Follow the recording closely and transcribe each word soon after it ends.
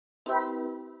Hey,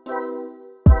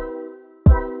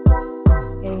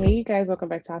 you guys, welcome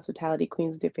back to Hospitality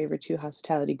Queens with your favorite two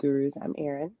hospitality gurus. I'm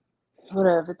Erin, What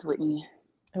up? It's Whitney.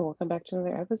 and welcome back to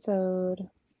another episode.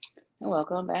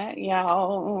 Welcome back,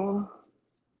 y'all.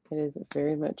 It is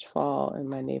very much fall in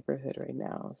my neighborhood right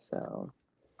now, so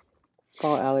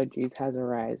fall allergies has a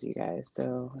rise, you guys.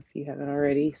 So if you haven't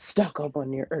already, stock up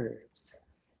on your herbs.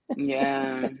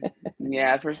 Yeah,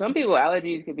 yeah. For some people,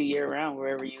 allergies could be year round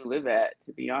wherever you live at.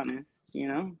 To be honest,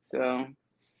 So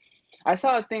I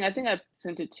saw a thing. I think I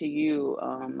sent it to you.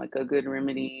 Like a good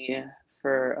remedy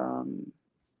for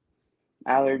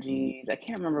allergies. I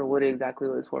can't remember what exactly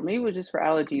it was for. Maybe it was just for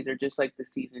allergies or just like the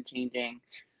season changing.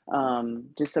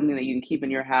 Just something that you can keep in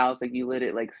your house. Like you let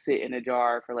it like sit in a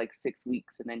jar for like 6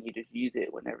 weeks and then you just use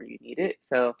it whenever you need it.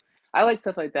 So I like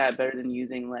stuff like that better than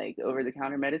using like over the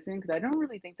counter medicine because I don't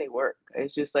really think they work.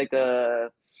 It's just like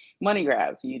a money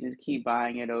grab. So you just keep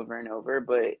buying it over and over.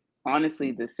 But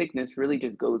honestly, the sickness really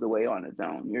just goes away on its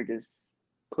own. You're just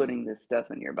putting this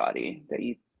stuff in your body that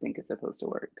you think is supposed to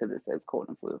work because it says cold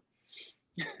and flu.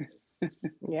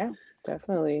 Yeah,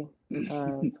 definitely.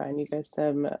 Find you guys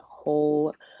some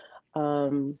whole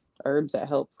herbs that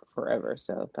help forever.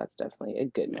 So that's definitely a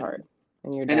good Yeah. part.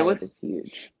 And your And it diet was is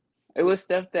huge. it was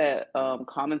stuff that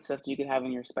common stuff you could have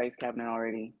in your spice cabinet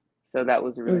already. So that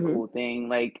was a really Mm-hmm. cool thing.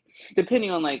 Like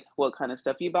depending on like what kind of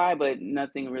stuff you buy, but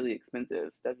nothing really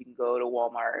expensive. Stuff you can go to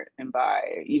Walmart and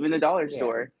buy, even the dollar Yeah.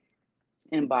 store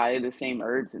and buy the same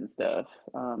herbs and stuff.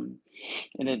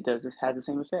 And it does this has the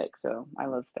same effect. So I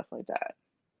love stuff like that.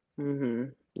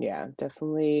 Yeah,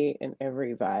 definitely in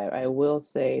every vibe. I will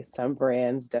say some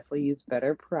brands definitely use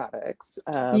better products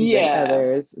than Yeah.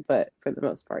 others, but for the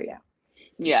most part, yeah.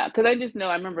 Yeah, because I just know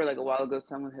I remember like a while ago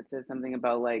someone had said something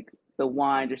about like the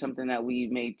wines or something that we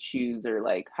may choose are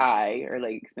like high or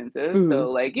like expensive. Hmm.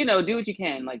 So like, do what you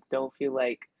can. Like don't feel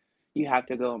like you have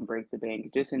to go and break the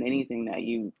bank just in anything that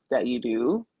you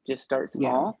do. Just start Yeah,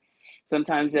 small.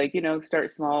 Sometimes like,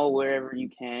 start small wherever you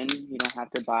can. You don't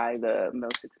have to buy the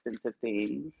most expensive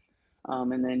things.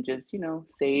 And then just,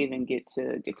 save and get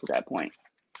to that point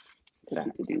because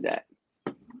you could facts. do that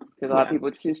because a lot of Yeah,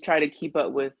 people just try to keep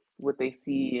up with what they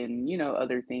see and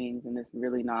other things, and it's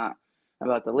really not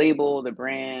about the label, the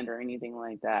brand, or anything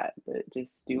like that. But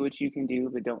just do what you can do,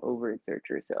 but don't overexert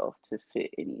yourself to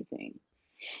fit anything.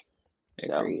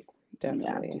 So agreed. yeah,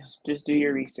 Definitely. just do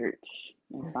your research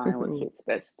and find what fits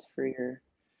best for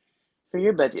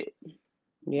your budget.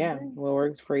 Yeah, Okay. what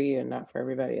works for you and not for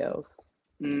everybody else.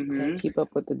 Can't Mhm. keep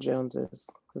up with the Joneses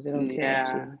because they don't care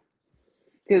about Yeah. you.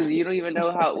 Because you don't even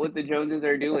know what the Joneses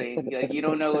are doing. Like you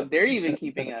don't know if they're even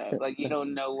keeping up. Like you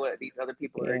don't know what these other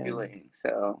people are Yeah. doing.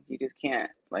 So you just can't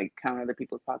like count other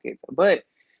people's pockets. But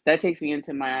that takes me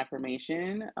into my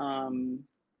affirmation.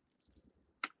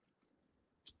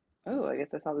 Oh, I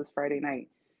guess I saw this Friday night,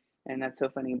 and that's so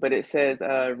funny. But it says,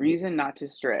 "Reason not to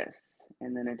stress,"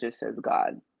 and then it just says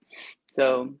God.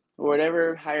 So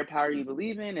whatever higher power you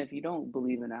believe in, if you don't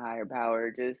believe in a higher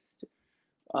power, just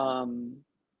um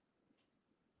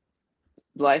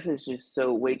life is just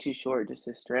so way too short just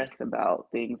to stress about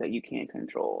things that you can't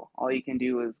control. All you can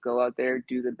do is go out there,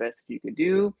 do the best you can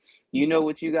do. You know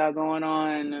what you got going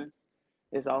on.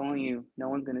 It's all on you. No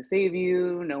one's gonna save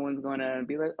you. No one's gonna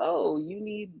be like, oh, you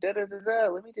need da da da da.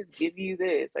 Let me just give you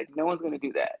this. Like, no one's gonna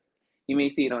do that. You may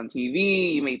see it on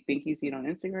TV. You may think you see it on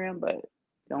Instagram, but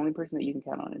the only person that you can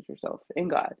count on is yourself and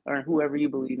God or whoever you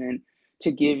believe in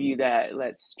to give you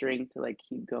that strength to like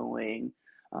keep going.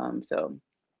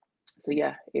 So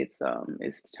yeah, it's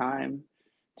time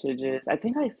to just I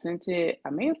think I sent it I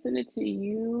may have sent it to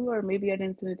you or maybe I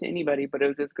didn't send it to anybody, but it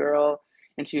was this girl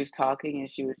and she was talking and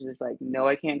she was just like, "No,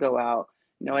 I can't go out.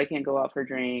 No, I can't go out for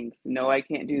drinks. No, I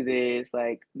can't do this.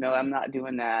 Like, no, I'm not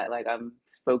doing that. Like I'm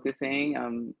focusing.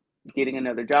 I'm getting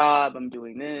another job. I'm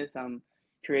doing this. I'm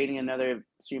creating another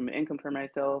stream of income for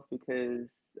myself because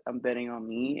I'm betting on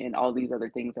me and all these other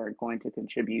things are going to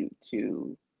contribute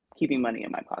to keeping money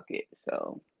in my pocket.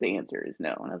 So the answer is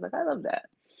no. And I was like, I love that.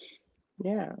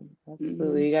 Yeah, Hmm.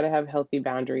 absolutely. You got to have healthy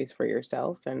boundaries for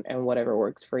yourself and whatever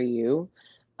works for you.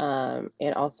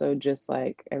 And also just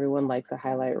like everyone likes a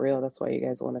highlight reel. That's why you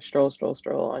guys want to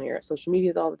stroll on your social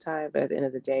medias all the time. But at the end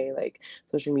of the day, like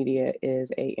social media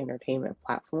is a entertainment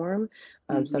platform.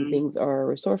 Some Hmm. things are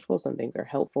resourceful, some things are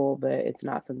helpful, but it's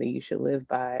not something you should live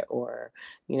by or,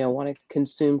 want to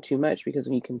consume too much because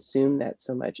when you consume that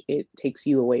so much, it takes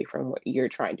you away from what you're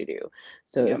trying to do.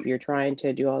 So Yep. if you're trying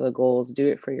to do all the goals, do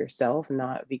it for yourself,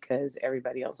 not because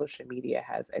everybody on social media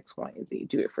has X, Y, and Z.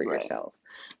 Do it for Right. yourself.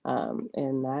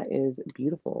 And and that is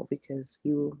beautiful because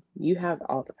you have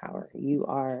all the power. You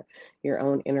are your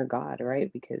own inner god,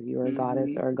 right? Because you are a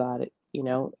goddess Mhm. or a god,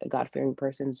 a God-fearing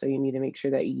person, so you need to make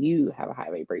sure that you have a high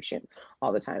vibration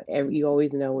all the time. You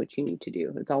always know what you need to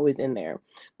do. It's always in there,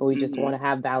 but we just want Mhm. to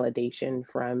have validation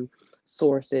from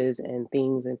sources and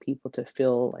things and people to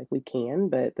feel like we can,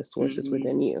 but the source is Mhm.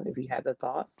 within you. If you have the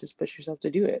thought, just push yourself to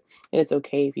do it. And it's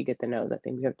okay if you get the no's. I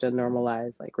think we have to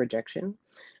normalize like rejection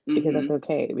because that's Mhm.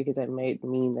 okay, because that might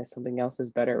mean that something else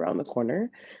is better around the corner.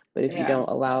 But if you Yeah. don't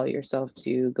allow yourself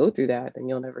to go through that, then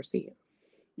you'll never see it.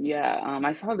 Yeah.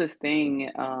 I saw this thing,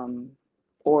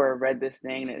 or read this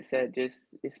thing that said just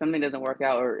if something doesn't work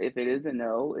out or if it is a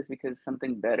no, it's because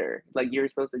something better. Like you're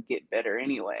supposed to get better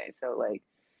anyway. So like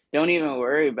don't even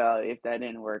worry about if that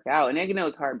didn't work out. And I know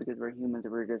it's hard because we're humans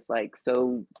and we're just like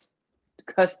so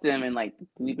custom and like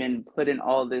we've been put in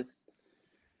all this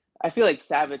I feel like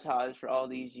sabotage for all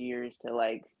these years to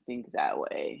like think that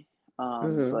way.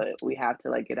 Hmm. But we have to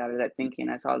like get out of that thinking.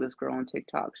 I saw this girl on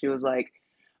TikTok. She was like,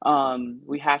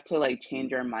 we have to like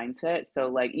change our mindset. So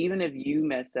like even if you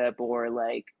mess up or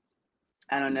like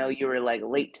I don't know, you were like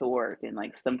late to work and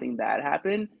like something bad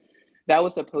happened, that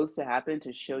was supposed to happen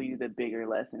to show you the bigger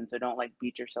lesson. So don't like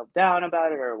beat yourself down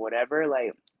about it or whatever.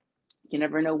 Like you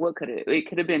never know what it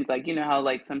could have been like how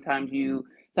like sometimes you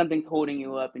something's holding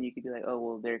you up and you could be like, oh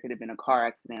well, there could have been a car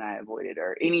accident I avoided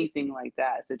or anything like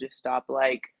that. So just stop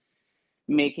like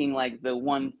making like the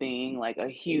one thing like a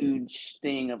huge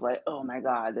thing of like, oh my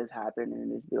god, this happened,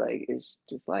 and just be like, it's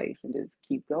just life, and just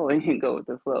keep going and go with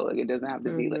the flow. Like it doesn't have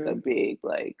to be like a Hmm. big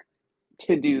like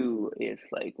to do if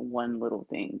like one little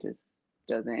thing just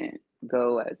doesn't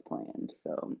go as planned.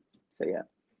 So yeah,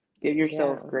 give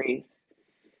yourself Yeah. grace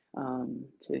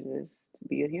to just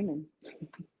be a human.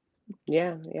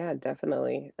 Yeah, yeah,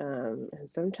 definitely. And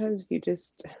sometimes you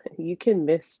just you can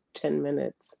miss 10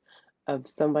 minutes of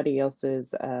somebody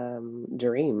else's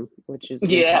dream, which is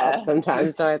your job Yeah.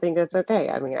 sometimes. So I think that's okay.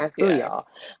 I mean, I feel Yeah. y'all.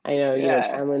 I know, Yeah.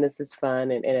 timeliness is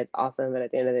fun and it's awesome, but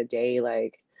at the end of the day,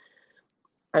 like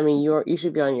I mean, you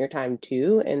should be on your time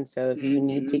too, and so if you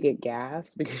need to Mhm. get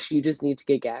gas because you just need to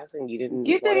get gas and you didn't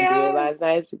Get the wanna do it gas. last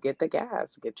night, so get the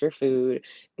gas, get your food,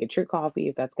 get your coffee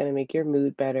if that's gonna make your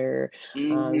mood better.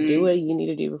 Do Mhm. what you need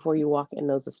to do before you walk in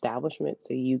those establishments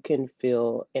so you can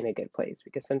feel in a good place,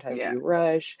 because sometimes Yeah. you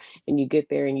rush and you get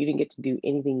there and you didn't get to do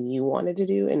anything you wanted to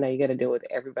do, and now you gotta deal with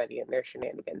everybody and their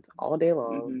shenanigans all day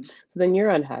long. Mhm. So then you're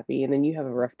unhappy, and then you have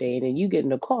a rough day, and then you get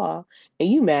in a call and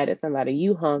you mad at somebody,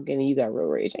 you hunk and you got road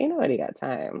rage. Ain't nobody got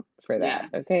time for that.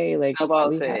 Yeah. Okay. Like Snowball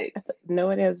we have effect. no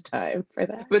one has time for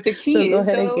that. But the So key go is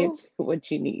ahead and get though,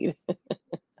 what you need.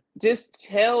 just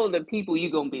tell the people you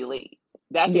gonna be late.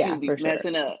 That's what Yeah, people be for sure.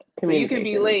 messing up. So you can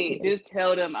be Communication is late, key. just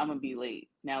tell them I'm gonna be late.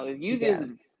 Now if you Yeah.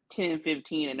 just 10,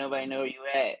 15 and nobody know where you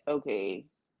at, okay,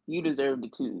 you deserve the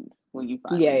tune when you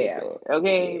finally Yeah, get yeah. there.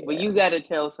 Okay? But Yeah. you gotta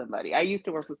tell somebody. I used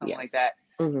to work with someone like that.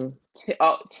 Yes. Hmm.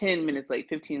 10 minutes late,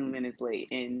 15 minutes late,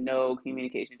 and no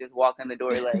communication. Just walk in the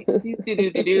door like, do, do,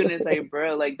 do, do, do. And it's like,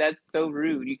 bro, like, that's so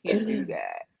rude. You can't do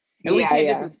that. And Yeah,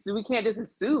 yeah. we can't just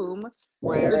assume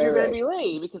Right, that right, you're going to right. be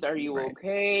late because are you Right.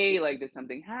 okay? Like, did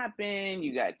something happen?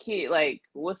 You got kid? Like,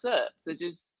 what's up? So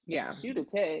just Yeah. shoot a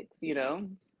text,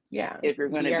 Yeah. if you're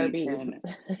going to be BRB. 10.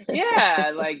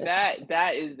 Yeah, like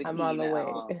that is the I'm key on the way.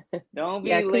 now. Don't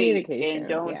Yeah, be late and communication.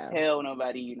 don't Yeah. tell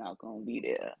nobody you're not going to be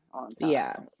there on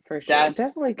Yeah, time. for sure. That's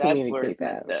Definitely that's where communicate it's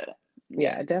that. messed up. Yeah.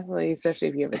 Yeah, definitely, especially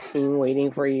if you have a team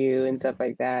waiting for you and stuff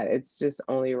like that. It's just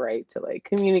only right to like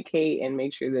communicate and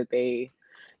make sure that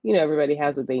everybody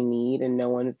has what they need and no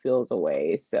one feels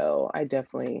away. So I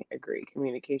definitely agree.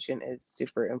 Communication is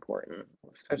super important,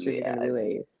 especially if you're going to Yeah. be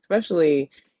late. Especially,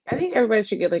 I think everybody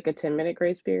should get like a 10-minute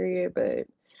grace period, but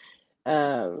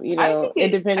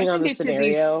and I depending on think the it should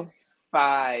be scenario.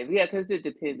 5. Yeah, because it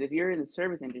depends. If you're in the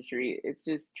service industry, it's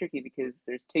just tricky because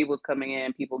there's tables coming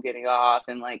in, people getting off,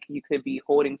 and like you could be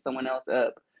holding someone else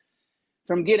up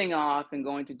from getting off and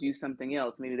going to do something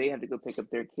else. Maybe they have to go pick up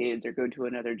their kids or go to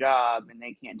another job and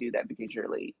they can't do that because you're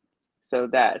late. So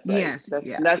that's like Yes, that's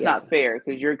yeah, that's yeah. not fair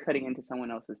because you're cutting into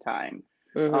someone else's time.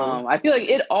 Mhm. I feel like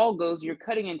it all goes. You're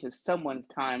cutting into someone's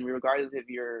time, regardless if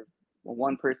you're a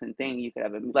one person thing. You could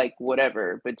have a like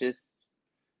whatever, but just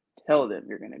tell them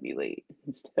you're going to be late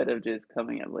instead of just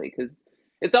coming up late because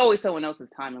it's always someone else's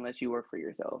time unless you work for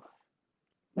yourself.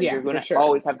 Like Yeah, you're going for to sure.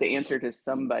 always have to answer to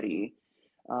somebody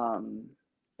um,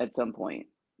 at some point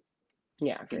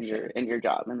Yeah, for sure. in your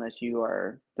job unless you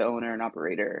are the owner and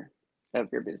operator of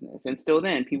your business. And still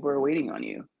then people are waiting on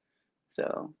you.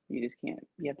 So you just can't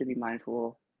you have to be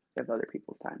mindful of other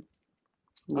people's time.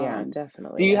 Yeah, Do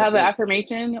definitely. you I have an think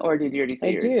affirmation or did you already say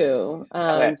I yours? do.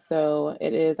 Okay, So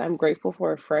it is, I'm grateful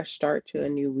for a fresh start to a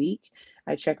new week.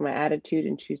 I check my attitude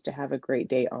and choose to have a great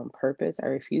day on purpose. I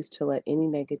refuse to let any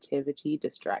negativity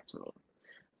distract me.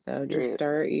 So just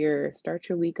period. start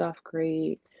your week off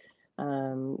great.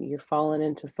 You're falling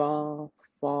into fall,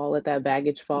 let that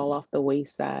baggage fall off the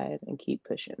wayside and keep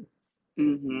pushing.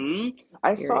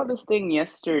 I saw Period. this thing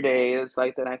yesterday. It's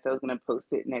like that I said I was gonna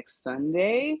post it next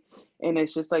Sunday, and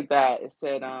it's just like that. It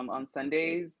said, on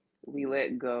Sundays we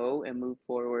let go and move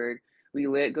forward. We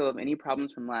let go of any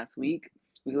problems from last week.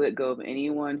 We let go of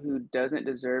anyone who doesn't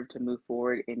deserve to move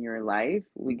forward in your life.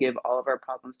 We give all of our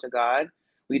problems to God.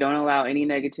 We don't allow any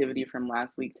negativity from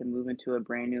last week to move into a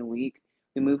brand new week.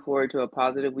 We move forward to a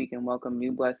positive week and welcome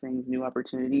new blessings, new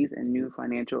opportunities, and new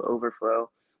financial overflow.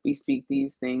 We speak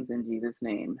these things in Jesus'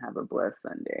 name. Have a blessed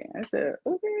Sunday. I said,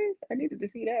 okay, I needed to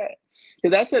see that.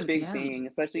 Because that's a big Yeah. thing,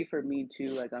 especially for me too.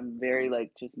 Like I'm very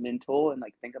like just mental and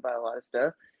like think about a lot of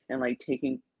stuff and like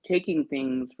taking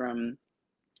things from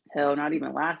hell, not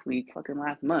even last week, fucking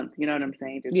last month. You know what I'm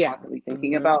saying? Just Yeah. constantly Hmm.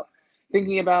 thinking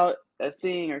about a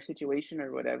thing or situation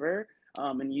or whatever.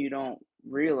 And you don't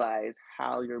realize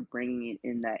how you're bringing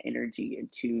in that energy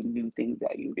into new things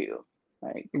that you do.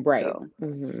 Like, Right. so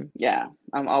Hmm. yeah,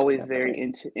 I'm always very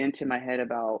Definitely. into my head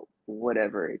about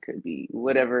whatever it could be,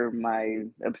 whatever my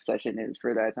obsession is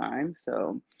for that time.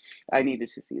 So I needed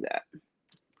to see that.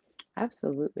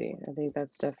 Absolutely. I think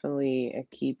that's definitely a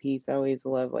key piece. I always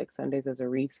love like Sundays as a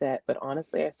reset, but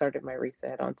honestly, I started my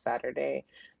reset on Saturday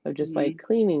of just like Hmm.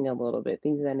 cleaning a little bit,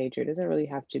 things of that nature. It doesn't really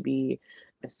have to be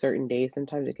a certain day.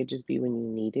 Sometimes it could just be when you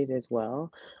need it as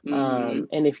well. Hmm.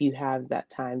 And if you have that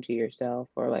time to yourself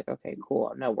or like, okay, cool,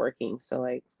 I'm not working. So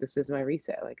like this is my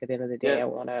reset. Like at the end of the day, Yeah. I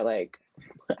wanna like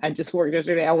I just worked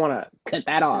yesterday. I want to cut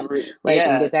that off, like, and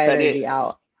Yeah. get that Cut it. energy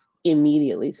out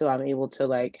immediately so I'm able to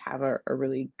like have a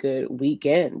really good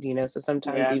weekend, So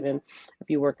sometimes Yeah. even if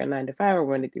you work a 9 to 5 or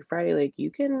Monday through Friday, like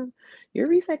your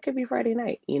reset could be Friday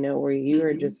night, where you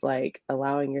are Hmm. just like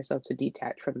allowing yourself to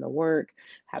detach from the work,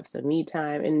 have some me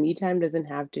time. And me time doesn't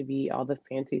have to be all the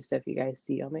fancy stuff you guys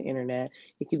see on the internet.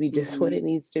 It could be just what Hmm. it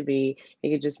needs to be. It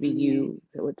could just be Hmm. you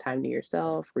with time to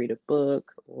yourself, read a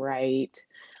book, write,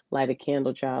 light a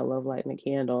candle, child, love lighting a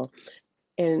candle,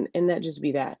 and that just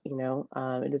be that.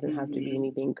 It doesn't have to be Hmm.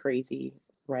 anything crazy.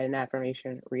 Write an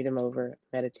affirmation, read them over,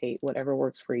 meditate, whatever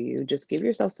works for you. Just give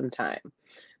yourself some time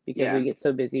because Yeah. we get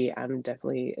so busy. I'm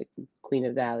definitely a queen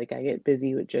of that. Like I get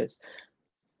busy with just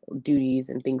duties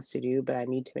and things to do, but I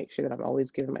need to make sure that I'm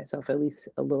always giving myself at least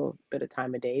a little bit of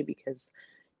time a day because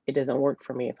it doesn't work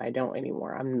for me if I don't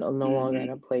anymore. I'm no longer in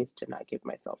a Hmm. place to not give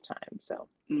myself time. So,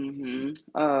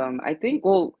 I think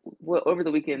well, over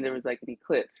the weekend there was like an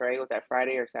eclipse, right? Was that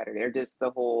Friday or Saturday or just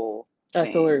the whole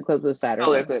solar thing? eclipse was Solar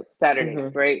Saturday. eclipse, Saturday,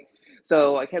 Hmm. right?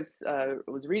 So I kept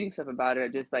was reading stuff about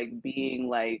it, just like being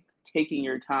like taking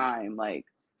your time, like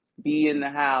be in the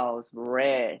house,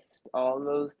 rest, all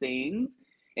those things.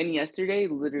 And yesterday,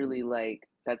 literally, like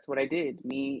that's what I did.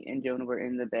 Me and Jonah were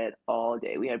in the bed all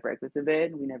day. We had breakfast in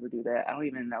bed. We never do that. I don't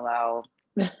even allow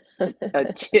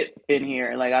a chip in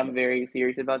here. Like I'm very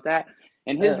serious about that.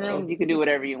 In his room, Oh. you can do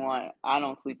whatever you want. I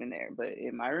don't sleep in there, but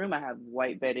in my room, I have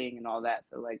white bedding and all that.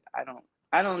 So like, I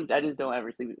just don't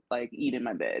ever sleep like eat in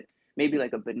my bed. Maybe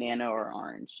like a banana or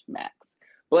orange max.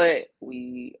 But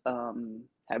we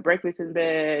had breakfast in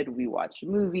bed. We watched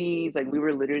movies. Like we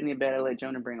were literally in bed. I let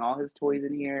Jonah bring all his toys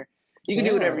in here. You can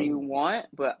do whatever Yeah. you want,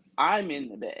 but I'm in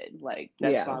the bed. Like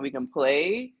that's Yeah. fine. We can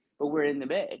play, but we're in the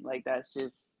bed. Like that's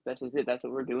just it. That's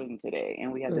what we're doing today.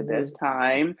 And we had the Mhm. best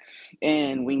time.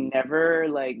 And we never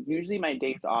like usually my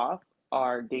days off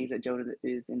are days that Jonah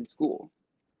is in school.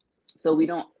 So we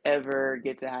don't ever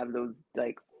get to have those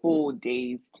like full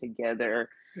days together.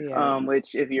 Yeah.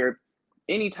 Which if you're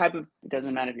any type of it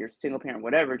doesn't matter if you're a single parent,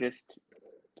 whatever, just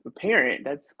a parent,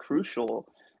 that's crucial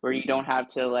where you don't have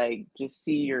to like just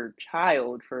see your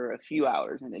child for a few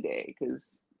hours in a day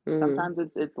because Mhm.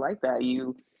 sometimes it's like that.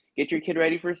 You get your kid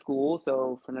ready for school,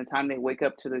 so from the time they wake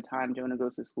up to the time Jonah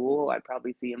goes to school, I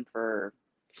probably see him for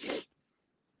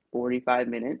 45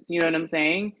 minutes. You know what I'm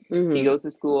saying? He Mhm. goes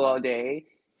to school all day.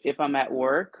 If I'm at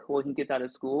work, well, he gets out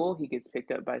of school, he gets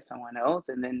picked up by someone else.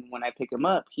 And then when I pick him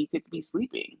up, he could be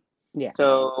sleeping. Yeah.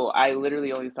 So I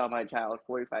literally only saw my child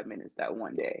 45 minutes that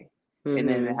one day. And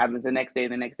then it Mhm. happens the next day,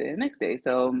 the next day, the next day.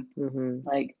 So, Mhm.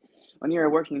 like, when you're a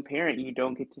working parent, you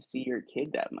don't get to see your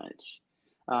kid that much.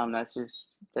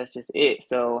 That's just it.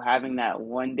 So having that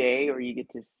one day where you get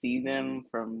to see them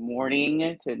from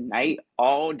morning to night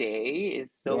all day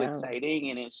is so Yeah. exciting,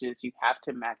 and it's just you have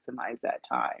to maximize that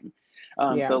time.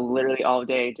 So Yeah. literally all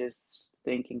day just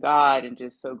thanking God and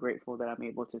just so grateful that I'm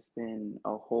able to spend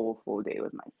a whole full day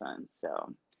with my son.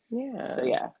 So Yeah.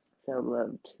 yeah, so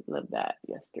loved that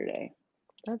yesterday.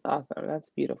 That's awesome. That's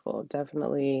beautiful.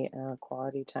 Definitely,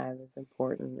 quality time is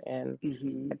important, and I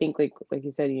Hmm. think, like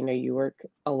you said, you work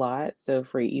a lot, so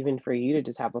for even for you to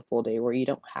just have a full day where you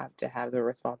don't have to have the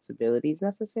responsibilities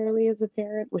necessarily as a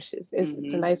parent, which is it's a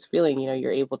Hmm. nice feeling.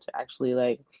 You're able to actually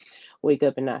like wake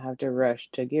up and not have to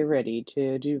rush to get ready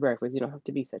to do breakfast. You don't have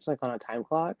to be such like on a time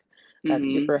clock. That's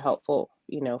Hmm. super helpful,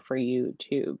 for you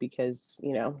too, because,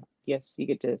 yes, you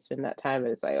get to spend that time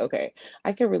and it's like, okay,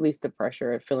 I can release the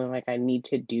pressure of feeling like I need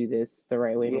to do this the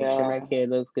right way, make sure my Yeah. kid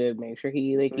looks good, make sure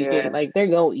he like you can Yeah. like they're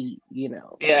gonna eat.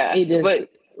 Like Yeah. it just But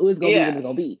it's gonna be what yeah. it's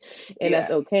gonna be. And that's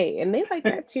Yeah. okay. And they like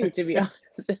that too, to be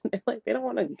honest. And they're like they don't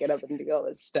want to get up and do all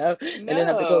this stuff and then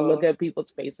have to go look No. at people's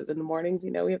faces in the mornings.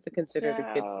 We have to consider the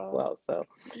kids as Child. well. So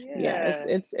yeah, it's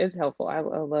Yeah. it's it's helpful. I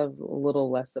love a little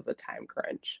less of a time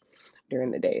crunch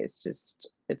during the day.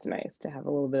 It's nice to have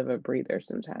a little bit of a breather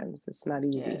sometimes. It's not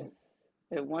easy. Yes.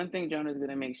 And one thing Jonah's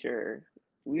gonna make sure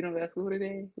we don't go to school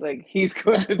today. Like he's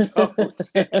going to double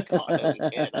check on us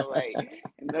again. I'm like,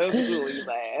 no school. He's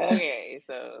like, okay,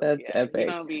 so That's yeah, epic.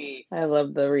 I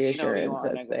love the you know we reassurance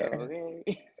want to that's go. there.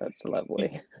 Okay. That's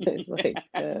lovely. It's like,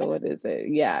 what is it?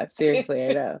 Yeah, seriously,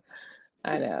 I know.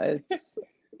 I know. It's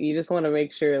you just want to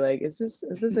make sure, like, is this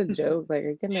a joke?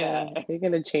 Like, Yeah. are you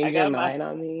gonna I change your got my mind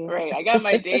on me? right. I got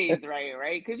my days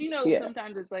right? Because Yeah,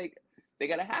 sometimes it's like they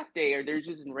got a half day or there's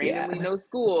just randomly yeah. no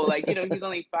school. Like he's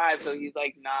only 5, so he's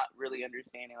like not really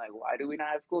understanding like why do we not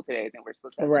have school today? I think we're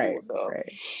supposed to have Right, school. So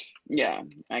right. yeah,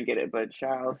 I get it. But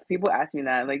Charles, people ask me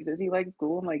that like, does he like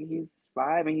school? I'm like, he's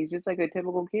 5 and he's just like a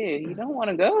typical kid. He don't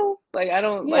want to go. Like I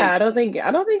don't Yeah, like I don't think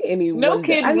no anyone.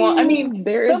 kid I want. I mean, mean,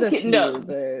 there is some a kid few, no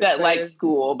but that like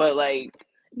school, there's but like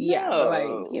yeah, but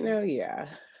like no. yeah.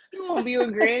 He won't be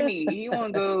with Granny. He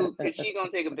won't go because she gonna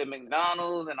take him to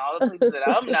McDonald's and all the places that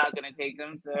I'm not gonna take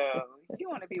him. So he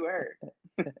want to be with her.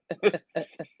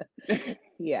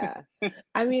 Yeah.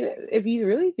 I mean, if you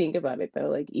really think about it though,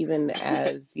 like even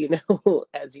as,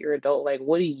 as your adult, like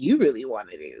what do you really want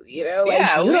to do? Like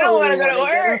Yeah, you we don't don't want really to go want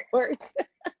to to go to work. work.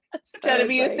 Trying So to it's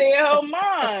be a like stay-at-home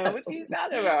mom. What you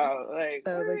talking about? Like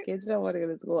so the what? kids don't want to go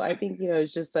to school. I think,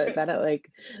 it's just that like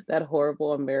that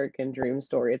horrible American dream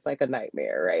story. It's like a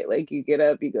nightmare, right? Like you get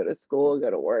up, you go to school, go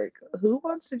to work. Who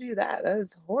wants to do that? That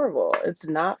is horrible. It's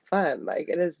not fun. Like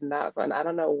it is not fun. I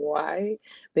don't know why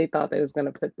they thought they was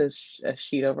gonna put this a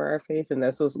sheet over our face and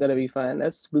this was gonna be fun.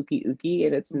 That's spooky ooky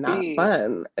and it's not B.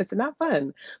 fun. It's not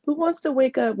fun. Who wants to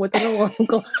wake up with an alarm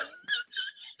clock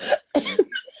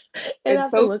and It's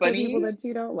have to so look at people funny that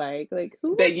you don't like? Like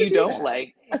who that wants to you do don't that?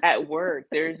 like at work.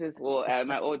 There's this well at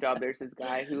my old job. There's this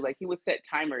guy who like he would set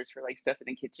timers for like stuff in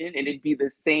the kitchen, and it'd be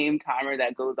the same timer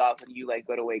that goes off when you like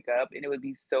go to wake up, and it would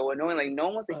be so annoying. Like no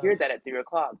one wants to hear Ugh, that at 3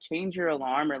 o'clock. Change your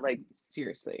alarm or like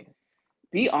seriously.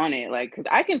 be on it. Like because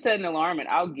I can set an alarm and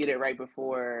I'll get it right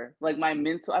before like my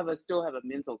mental. Still have a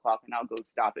mental clock, and I'll go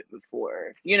stop it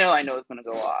before I know it's gonna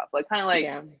go off. Like kind of like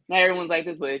Yeah. not everyone's like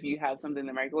this, but if you have something in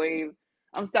the microwave,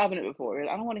 I'm stopping it before.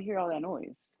 I don't want to hear all that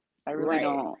noise. I really Right.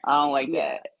 don't. I don't like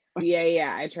Yeah. that. Yeah,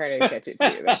 yeah. I try to catch it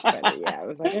too. That's funny. Yeah. I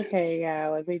was like, okay, yeah,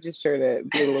 let me just try to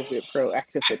be a little bit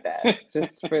proactive with that,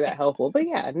 just for that helpful. But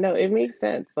yeah, no, it makes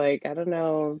sense. Like, I don't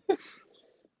know.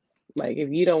 Like if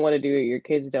you don't want to do it, your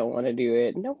kids don't want to do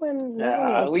it. No one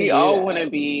wants to We do all want to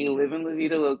that. be living La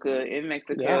Vida Loca in Yeah.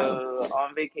 Mexico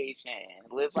on vacation,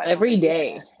 live life on Every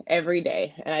vacation. day, every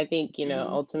day. And I think, Hmm.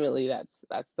 ultimately that's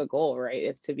the goal, right?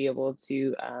 Is to be able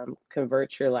to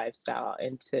convert your lifestyle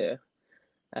into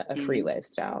a free Hmm.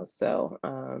 lifestyle. So,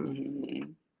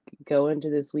 Hmm. go into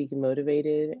this week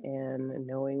motivated and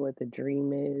knowing what the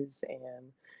dream is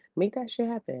and make that shit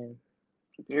happen.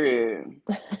 Period.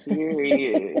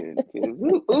 Period. 'Cause,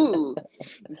 ooh.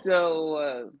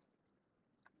 So,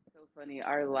 so funny.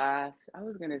 I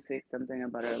was gonna say something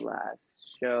about our last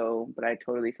show, but I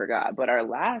totally forgot. But our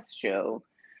last show,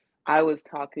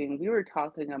 we were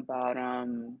talking about,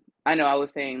 I know I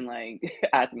was saying like,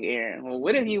 asking Aaron, well,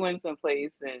 what if you went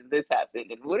someplace and this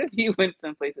happened? And what if you went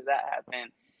someplace and that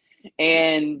happened?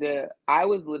 And I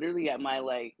was literally at my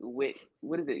like, what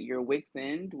is it, your wit's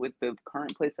end with the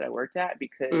current place that I worked at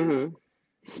because Hmm.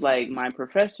 like my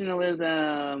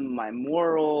professionalism, my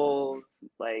morals,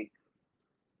 like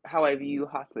how I view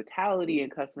hospitality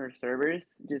and customer service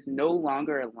just no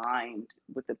longer aligned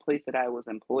with the place that I was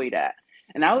employed at.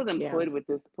 And I was Yeah. employed with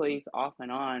this place off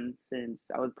and on since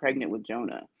I was pregnant with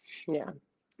Jonah. Yeah.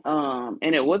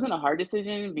 And it wasn't a hard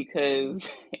decision because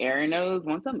Aaron knows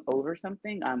once I'm over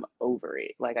something, I'm over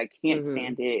it. Like I can't Hmm.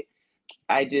 stand it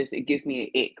it gives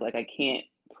me an ick. Like I can't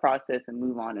process and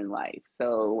move on in life.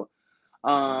 So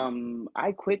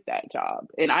I quit that job.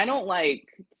 And I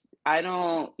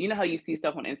don't, you know how you see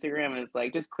stuff on Instagram and it's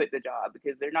like, just quit the job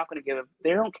because they're not going to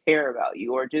they don't care about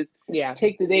you, or just Yeah.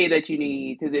 take the day that you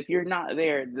need. Because if you're not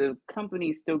there, the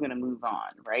company's still going to move on,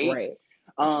 right? Right.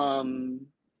 Um,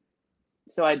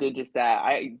 so I did just that.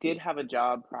 I did have a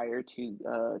job prior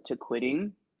to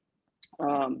quitting.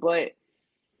 But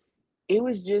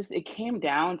it came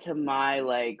down to my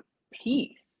like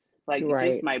peace, like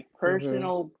just Right. my Mhm.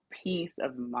 personal peace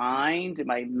of mind,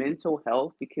 my mental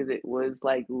health, because it was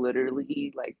like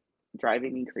literally like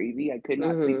driving me crazy. I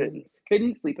Mhm.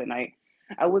 couldn't sleep at night.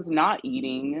 I was not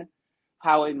eating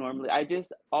how I normally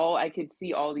all I could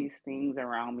see all these things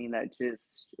around me that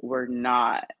just were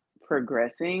not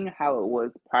progressing how it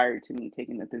was prior to me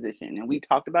taking the position. And we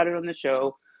talked about it on the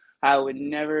show. I would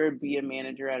never be a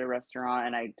manager at a restaurant,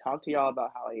 and I talked to y'all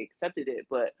about how I accepted it,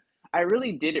 but I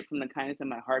really did it from the kindness of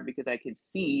my heart because I could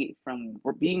see from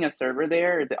being a server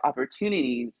there the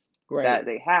opportunities Right. that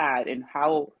they had and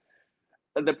how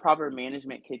the proper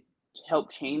management could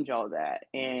help change all that.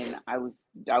 And I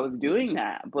was doing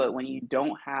that, but when you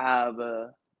don't have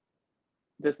the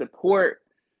support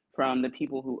from the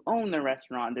people who own the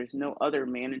restaurant, there's no other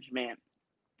management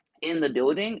in the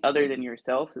building other than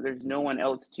yourself. So there's no one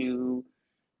else to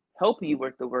help you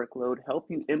work the workload, help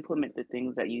you implement the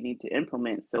things that you need to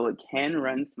implement so it can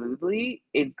run smoothly.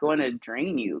 It's going to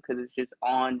drain you because it's just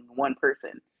on one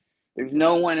person. There's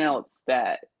no one else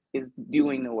that is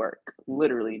doing the work.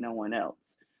 Literally no one else.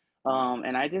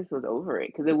 And I just was over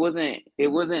it because it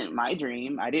wasn't my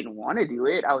dream. I didn't want to do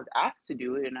it. I was asked to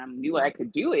do it, and I knew I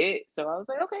could do it. So I was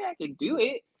like, okay, I could do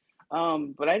it.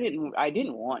 But I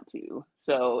didn't want to.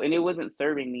 So, and it wasn't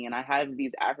serving me. And I have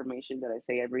these affirmations that I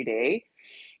say every day,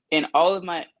 and all of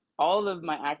my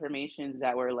affirmations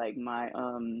that were like my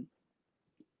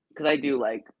because I do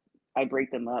like I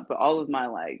break them up, but all of my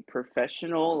like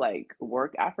professional like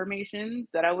work affirmations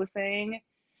that I was saying,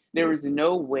 there was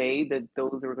no way that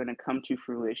those were going to come to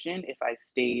fruition if I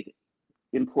stayed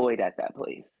employed at that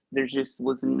place. There just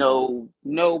was no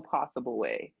possible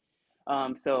way.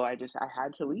 So I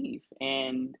had to leave,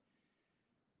 and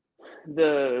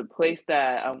the place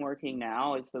that I'm working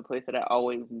now is the place that I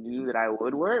always knew that I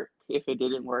would work if it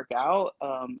didn't work out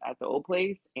at the old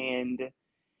place. And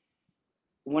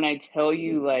when I tell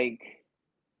you, like,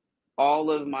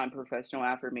 all of my professional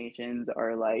affirmations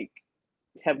are like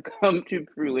have come to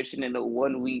fruition in the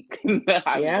 1 week that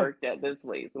I've Yeah. worked at this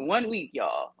place. 1 week,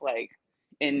 y'all. Like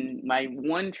in my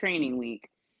one training week,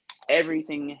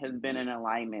 everything has been in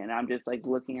alignment. I'm just like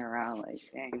looking around like,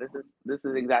 dang, this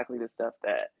is exactly the stuff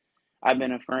that I've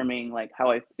been affirming, like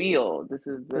how I feel. This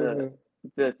is Mhm.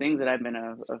 the things that I've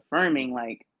been affirming,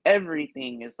 like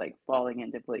everything is like falling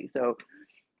into place. So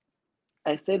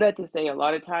I say that to say a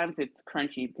lot of times it's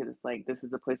crunchy because it's like this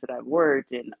is the place that I've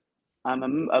worked and I'm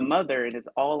a mother and it's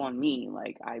all on me.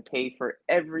 Like I pay for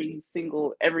every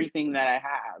single everything that I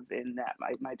have and that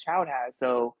my child has.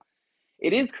 So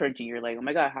it is crunchy. You're like, oh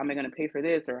my God, how am I going to pay for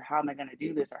this? Or how am I going to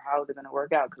do this? Or how is it going to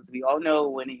work out? Because we all know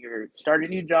when you're starting a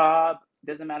new job,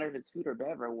 doesn't matter if it's food or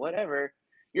bev or whatever,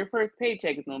 your first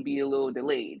paycheck is going to be a little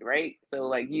delayed, right? So,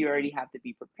 like, you already have to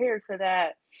be prepared for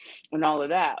that and all of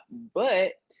that.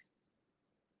 But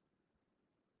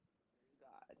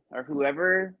God, or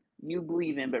whoever you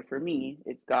believe in, but for me,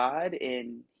 it's God,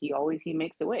 and He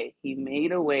makes a way. He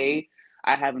made a way.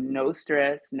 I have no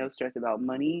stress about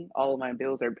money. All of my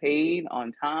bills are paid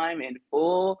on time in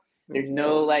full. There's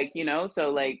no Yes. like,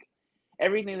 so like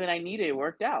everything that I needed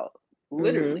worked out. Mhm.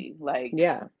 Literally. Like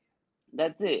Yeah.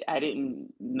 that's it.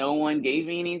 No one gave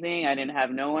me anything. I didn't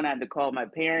have no one. I had to call my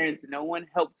parents. No one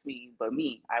helped me but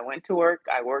me. I went to work,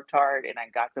 I worked hard, and I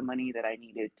got the money that I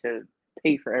needed to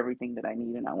pay for everything that I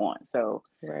need and I want. So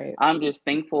Right. I'm just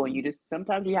thankful. And you just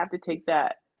sometimes you have to take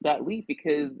that leap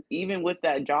because even with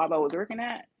that job I was working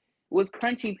at, it was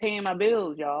crunchy paying my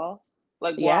bills, y'all.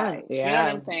 Like Yeah. why? You know what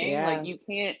Yeah. I'm saying? Like Yeah. you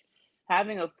can't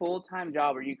having a full-time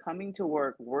job or you coming to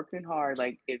work working hard,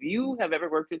 like if you have ever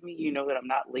worked with me, you know that I'm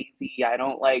not lazy. I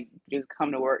don't like just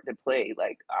come to work to play.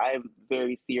 Like I'm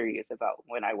very serious about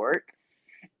when I work.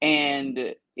 And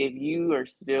if you are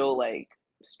still like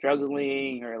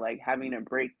struggling or like having to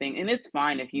break things, and it's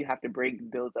fine if you have to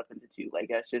break bills up into two, like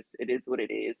that's just it is what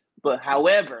it is. But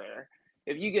however,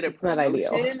 if you get a It's not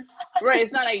ideal. promotion, right,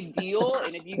 it's not ideal.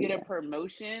 And if you get a Yeah.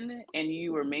 promotion and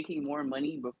you were making more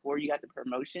money before you got the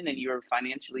promotion and you were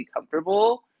financially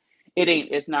comfortable,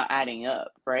 it's not adding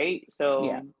up, right? Yeah.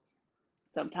 So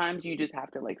sometimes you just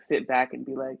have to like sit back and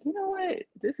be like, you know what,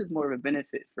 this is more of a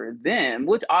benefit for them,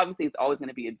 which obviously is always going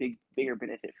to be a bigger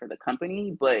benefit for the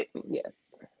company, but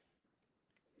Yes.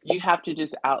 you have to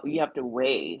just out you have to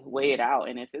weigh it out,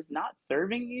 and if it's not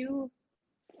serving you,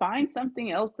 find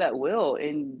something else that will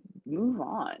and move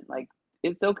on. Like,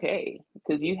 it's okay,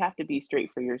 because you have to be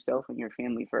straight for yourself and your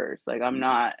family first. Like, I'm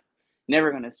not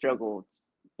never going to struggle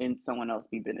and someone else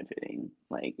be benefiting.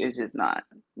 Like, it's just not,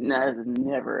 that is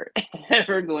never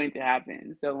ever going to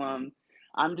happen. So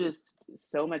I'm just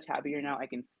so much happier now. I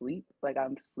can sleep. Like,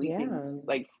 I'm sleeping, Yeah,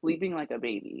 like sleeping like a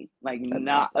baby. Like, that's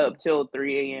not up awesome. till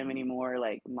 3 a.m. anymore,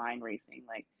 like mind racing.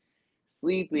 Like,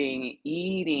 sleeping,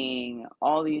 eating,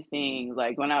 all these things.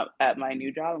 Like, when I at my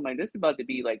new job, I'm like, this is about to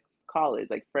be like college,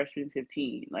 like freshman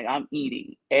 15. Like, I'm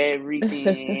eating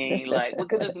everything, like,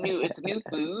 because it's new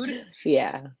food,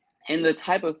 Yeah, and the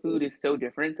type of food is so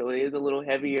different. So it is a little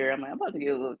heavier. I'm like, I'm about to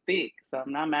get a little thick, so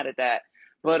I'm not mad at that.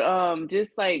 But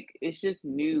just like it's just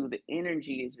new. The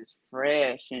energy is just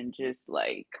fresh and just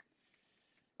like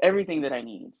everything that I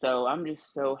need. So I'm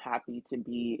just so happy to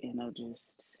be in a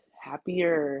just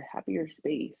happier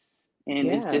space. And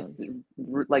it's yeah, just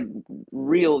like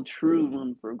real, true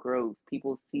room for growth.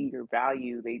 People see your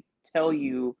value. They tell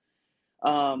you,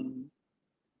 um,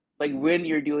 like when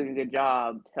you're doing a good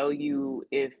job, tell you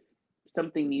if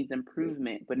something needs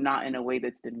improvement, but not in a way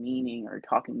that's demeaning or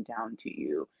talking down to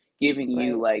you, giving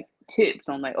you right. like tips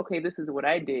on like, okay, this is what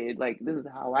I did, like this is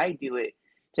how I do it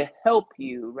to help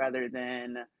you rather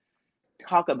than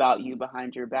talk about you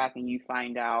behind your back and you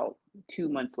find out 2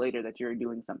 months later that you're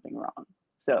doing something wrong.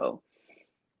 So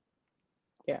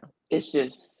Yeah. it's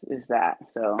just is that.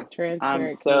 So I'm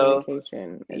Transparent so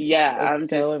communication. It's yeah, it's I'm just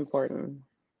so important.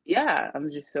 yeah,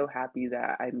 I'm just so happy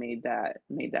that I made that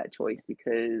choice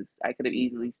because I could have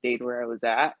easily stayed where I was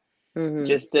at Hmm.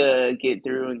 just to get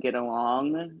through and get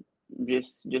along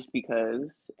just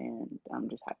because, and I'm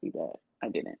just happy that I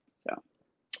didn't. So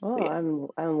Oh, yeah.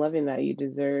 I'm loving that you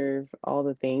deserve all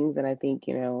the things, and I think,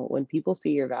 when people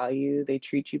see your value, they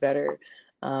treat you better,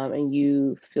 and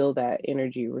you feel that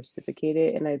energy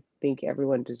reciprocated. And I think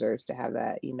everyone deserves to have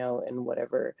that, in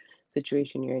whatever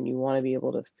situation you're in. You want to be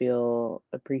able to feel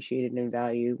appreciated and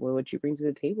valued with what you bring to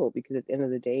the table, because at the end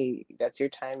of the day, that's your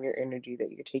time, your energy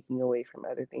that you're taking away from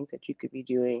other things that you could be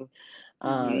doing,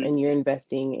 Mhm. and you're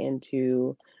investing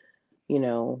into, you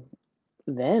know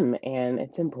them. And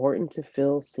it's important to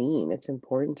feel seen, it's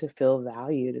important to feel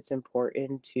valued, it's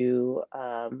important to,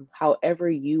 however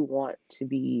you want to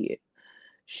be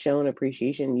shown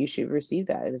appreciation, you should receive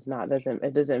that.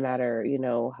 It doesn't matter,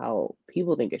 how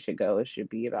people think it should go. It should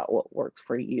be about what works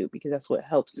for you, because that's what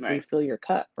helps Right. refill your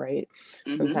cup, right?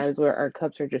 Mhm. Sometimes where our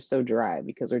cups are just so dry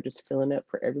because we're just filling up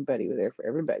for everybody. We're there for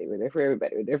everybody. We're there for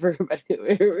everybody. We're there for everybody.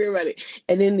 We're there for everybody.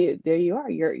 And then there you are.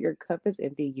 Your cup is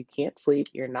empty. You can't sleep.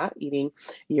 You're not eating.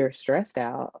 You're stressed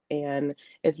out, and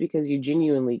it's because you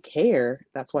genuinely care.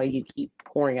 That's why you keep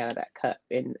pouring out of that cup.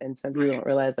 And some people Right. don't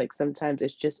realize, like, sometimes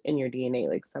it's just in your DNA.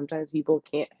 Like, sometimes people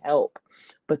can't help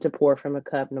but to pour from a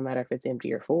cup, no matter if it's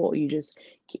empty or full. You just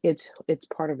it's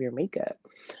part of your makeup.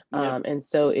 Yep. And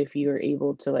so if you're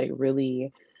able to, like,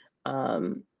 really,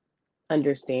 um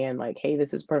understand, like, hey,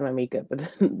 this is part of my makeup, but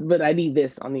but I need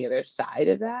this on the other side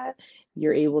of that,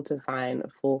 you're able to find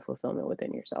full fulfillment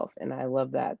within yourself. And I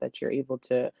love that you're able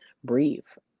to breathe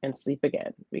and sleep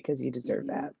again, because you deserve Mhm.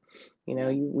 that.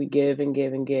 Yeah. We give and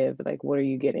give and give, but, like, what are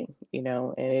you getting?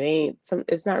 And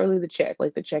it's not really the check.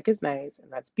 Like, the check is nice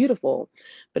and that's beautiful,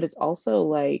 but it's also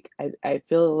like, I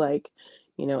feel like,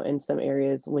 in some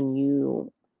areas, when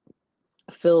you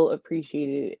feel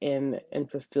appreciated and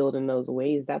fulfilled in those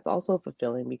ways, that's also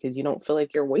fulfilling, because you don't feel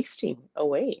like you're wasting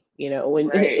away. When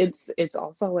Right. it's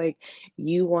also like,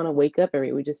 you want to wake up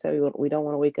every we just said we don't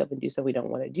want to wake up and do stuff we don't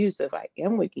want to do. So if I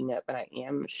am waking up and I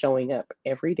am showing up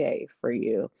every day for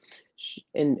you,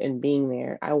 and being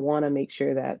there, I want to make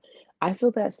sure that I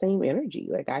feel that same energy.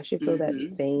 Like, I should feel that Mhm.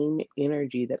 same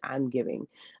energy that I'm giving.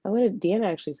 Dan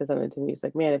actually said something to me. It's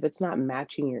like, man, if it's not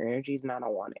matching your energies, then I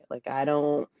don't want it. Like, I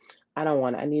don't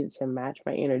want it. I need it to match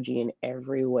my energy in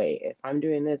every way. If I'm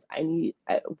doing this,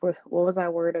 what was my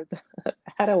word of the,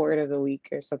 I had a word of the week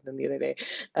or something the other day,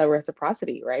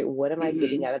 reciprocity, right? What am I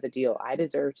getting Mhm. out of the deal? I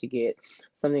deserve to get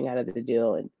something out of the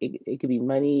deal. And it could be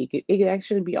money. It could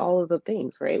actually be all of the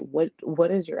things, right? What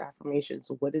is your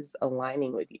affirmations? What is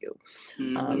aligning with you?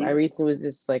 I Mhm. recently was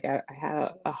just like, I had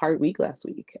a hard week last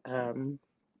week.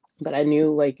 But I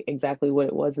knew, like, exactly what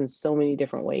it was in so many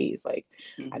different ways. Like,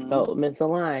 I Mhm. felt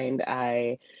misaligned.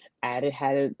 I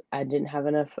didn't have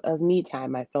enough of me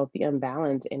time. I felt the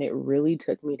imbalance, and it really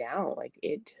took me down. Like,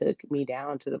 it took me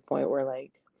down to the point where,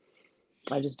 like,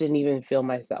 I just didn't even feel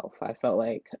myself. I felt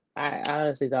like I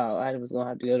honestly thought I was gonna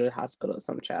have to go to the hospital with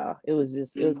some child. It was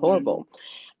just it was Mhm. horrible.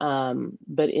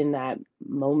 But in that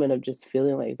moment of just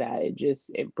feeling like that,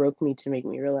 it broke me to make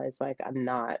me realize like I'm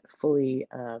not fully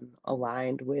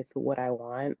aligned with what I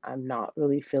want. I'm not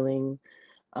really feeling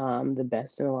the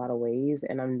best in a lot of ways,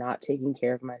 and I'm not taking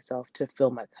care of myself to fill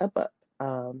my cup up.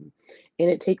 Um,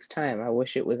 and it takes time. I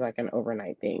wish it was like an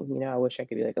overnight thing. I wish I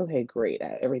could be like, okay, great,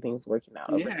 everything's working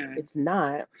out overnight. Yeah. It's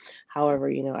not. However,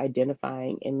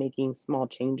 identifying and making small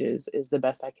changes is the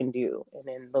best I can do. And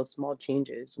then those small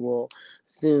changes will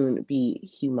soon be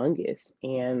humongous.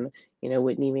 And,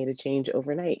 Whitney made a change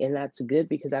overnight. And that's good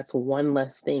because that's one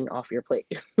less thing off your plate,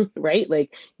 right?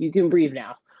 Like you can breathe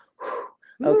now.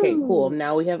 Okay, cool. Woo.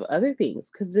 Now we have other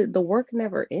things because the work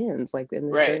never ends. Like in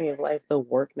this Right. journey of life, the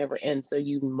work never ends. So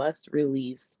you must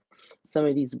release some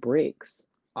of these bricks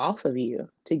off of you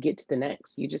to get to the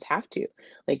next. You just have to.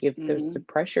 Like if there's the Mhm.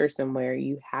 pressure somewhere,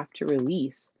 you have to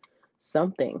release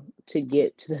something to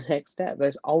get to the next step.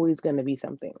 There's always going to be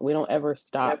something. We don't ever Yep.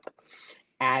 stop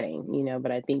adding,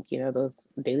 but I think, those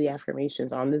daily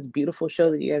affirmations on this beautiful show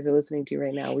that you guys are listening to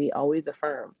right now, we always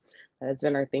affirm. That's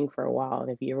been our thing for a while. And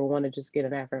if you ever want to just get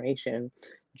an affirmation,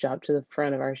 drop to the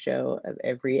front of our show of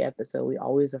every episode. We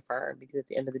always affirm because at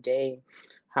the end of the day,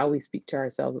 how we speak to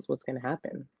ourselves is what's going to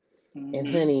happen. And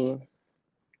Mhm. honey,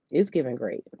 it's giving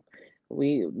great.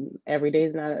 We every day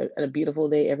is not a beautiful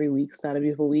day. Every week's not a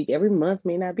beautiful week. Every month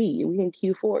may not be. We in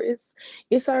Q4.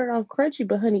 It started off crunchy,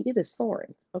 but honey, it is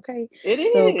soaring. Okay, It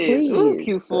so is. Ooh, please,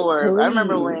 Q4. I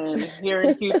remember please. when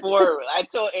hearing Q4, I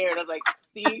told Aaron, I was like,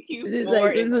 see, It's Q4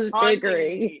 like is this is haunting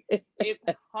triggering. me. It's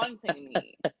haunting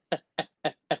me.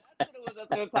 That's what it was I was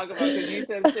gonna talk about because you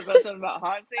said shit about something about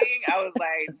haunting. I was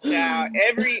like, child,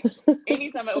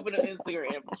 anytime I open up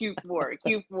Instagram, Q4,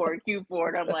 Q4, Q4,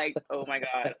 and I'm like, oh my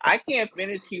god, I can't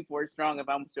finish Q4 strong if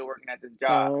I'm still working at this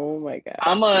job. Oh my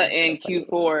I'm gosh, you're so in funny.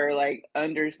 Q4 like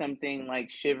under something like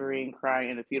shivering,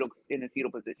 crying in a fetal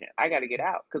position. I got to get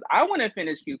out because I want to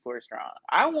finish Q4 strong.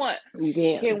 You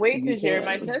can, Can't wait you to share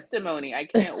my can. testimony. I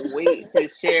can't wait to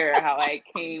share how I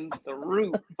came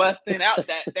through busting out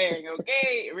that thing.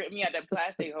 Okay, it ripped me out that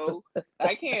plastic hole.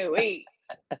 I can't wait.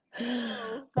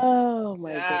 Oh, Oh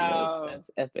my goodness, ciao.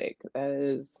 that's epic.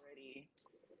 Ready.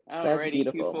 I'm That's ready.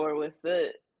 beautiful. Q4. What's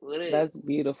up? What That's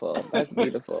beautiful. That's up?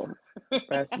 beautiful.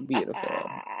 That's beautiful.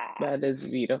 That is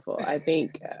beautiful. I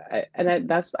think, I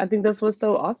think that's what's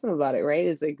so awesome about it, right?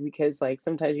 Is like because like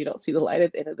sometimes you don't see the light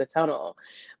at the end of the tunnel,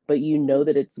 but you know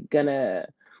that it's gonna,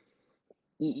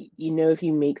 if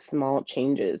you make small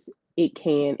changes, it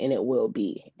can and it will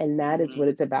be, and that is what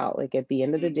Mhm. it's about. Like at the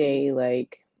end of the Mhm. day,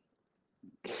 like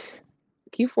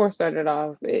Q4 started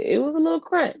off, it was a little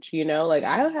crunch, like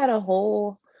I had a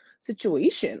whole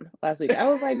situation last week. I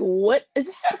was like, what is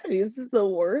happening? This is the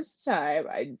worst time.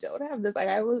 I don't have this. Like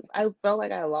I felt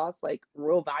like I lost like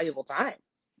real valuable time.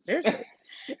 Seriously.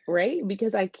 Right?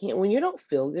 Because I can't when you don't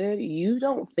feel good, you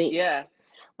don't think. Yeah.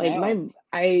 Like No.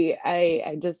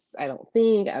 I don't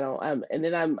think, I don't and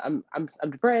then I'm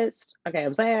depressed. Okay,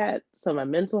 I'm sad. So my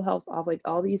mental health's off, like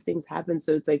all these things happen.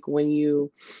 So it's like when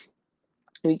you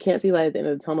can't see light at the end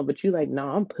of the tunnel, but you like,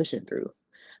 nah, I'm pushing through.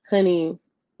 Honey,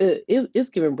 it's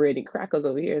giving bread and crackers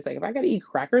over here. It's like if I gotta eat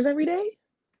crackers every day,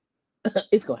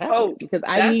 it's gonna happen Oh, because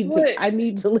that's what I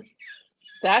need to live.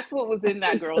 that's what was in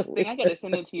I that need to girl's thing. I live. gotta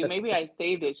send it to you. Maybe I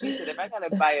saved it. She said if I gotta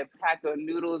buy a pack of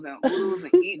noodles and oodles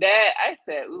and eat that, I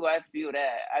said, ooh, I feel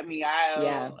that. I mean,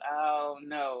 Yeah, I don't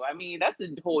know. I mean, that's a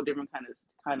whole different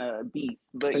kind of beast.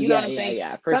 But you know what yeah, I'm yeah, saying?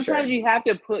 yeah, for Sometimes sure. you have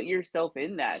to put yourself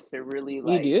in that to really You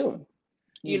like, do,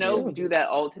 you do. do that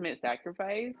ultimate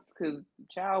sacrifice. Cause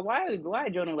child, why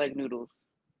Jonah like noodles?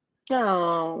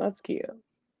 Oh, that's cute.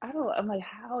 I don't. I'm like,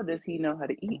 how does he know how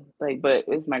to eat? Like, but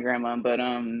it's my grandma. But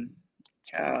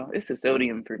child, it's the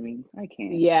sodium for me. I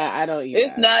can't. Yeah, I don't eat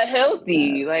It's that. not I don't eat that.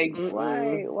 healthy. Like, Mm-mm.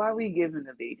 why are we giving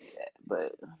the baby that?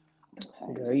 But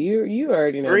Girl, okay. you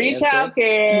already know the Free answer.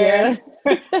 Yeah. childcare.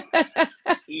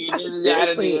 You just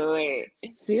gotta Seriously, do it.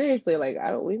 seriously, like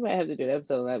I don't, we might have to do an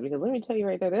episode on that because let me tell you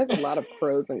right there, there's a lot of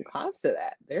pros and cons to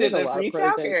that. To There's a the lot of free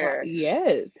pros and cons. childcare.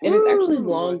 Yes, and it's actually Woo.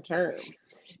 long term.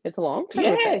 It's long term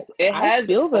Yes, effects. it I has.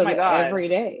 feel Oh them my god, every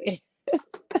day.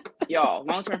 y'all,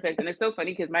 long term effects, and it's so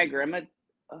funny because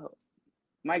oh,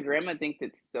 my grandma thinks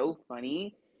it's so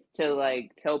funny to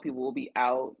like tell people we'll be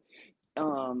out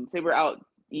say we're out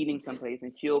eating someplace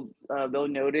and they'll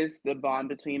notice the bond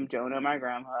between Jonah and my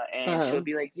grandma and she'll Uh-huh.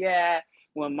 be like, yeah.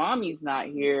 when mommy's not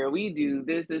here, we do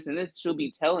this, this, and this. She'll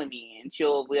be telling me, and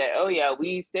she'll be like, oh yeah,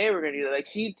 we say we're gonna do that. Like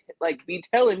like be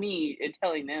telling me and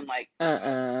telling them like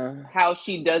Uh-uh. how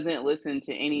she doesn't listen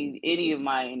to any of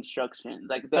my instructions.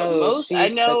 Like the Oh, most I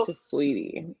she's such know, a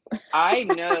sweetie. I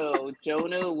know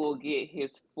Jonah will get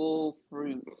his full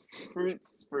fruits.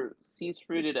 He's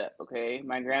fruited up. Okay,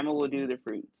 my grandma will do the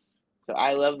fruits, so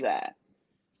I love that.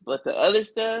 But the other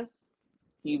stuff,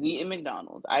 he's eating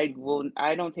McDonald's. I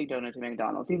don't take Jonah to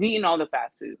McDonald's. He's eating all the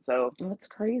fast food. So That's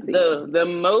crazy. the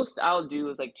most I'll do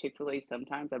is like Chick-fil-A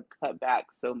sometimes. I've cut back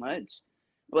so much.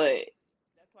 But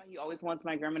that's why he always wants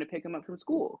my grandma to pick him up from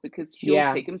school because she'll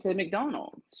Yeah. take him to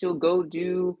McDonald's. She'll go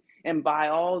do and buy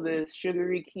all this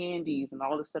sugary candies and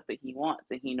all the stuff that he wants,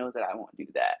 and he knows that I won't do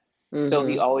that. So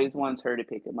he Mm-hmm. always wants her to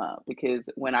pick him up because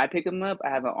when I pick him up, I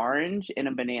have an orange and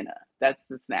a banana. That's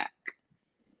the snack.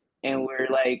 And we're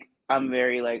like, I'm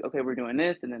very like, okay, we're doing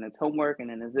this, and then it's homework, and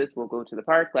then it's this. We'll go to the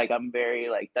park. Like I'm very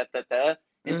like da da da,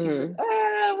 and she's like,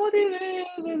 Mm-hmm. we'll do this,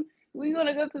 and we're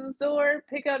gonna go to the store,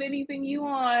 pick out anything you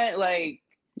want. Like,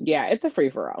 Yeah, it's a free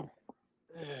for all.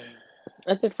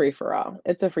 It's a free for all.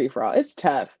 It's a free for all. It's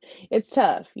tough. It's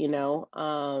tough, you know.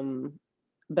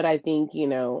 But I think, you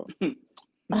know,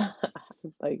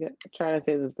 like trying to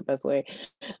say this the best way.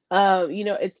 You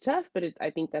know, it's tough, but I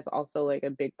think that's also like a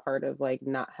big part of like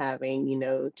not having, you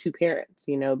know, two parents,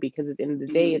 you know, because at the end of the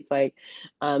day, mhm, it's like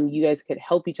you guys could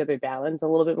help each other balance a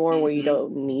little bit more where you mhm,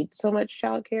 don't need so much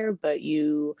childcare, but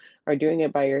you are doing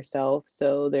it by yourself.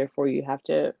 So therefore you have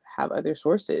to have other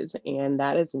sources. And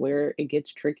that is where it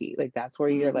gets tricky. Like that's where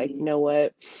you're like, you mhm. know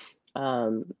what?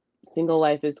 Um, single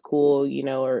life is cool, you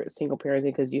know, or single parenting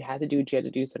because you had to do what you had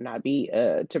to do, so not be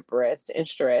depressed and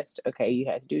stressed. Okay, you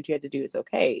had to do what you had to do. It's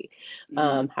okay.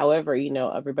 Mhm. However, you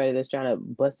know, everybody that's trying to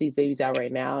bust these babies out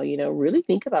right now, you know, really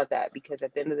think about that because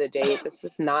at the end of the day,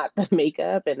 it's not the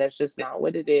makeup, and that's just not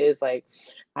what it is. Like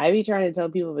I be trying to tell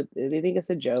people, but they think it's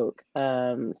a joke.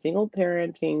 Single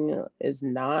parenting is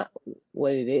not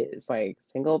what it is. Like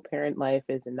single parent life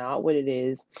is not what it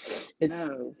is. It's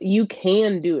No, you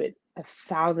can do it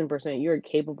 1,000%. You're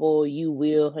capable. You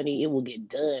will, honey. It will get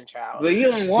done, child. but you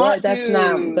don't But want that's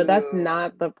not. But that's to.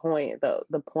 not the point, though.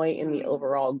 The point and the Hmm.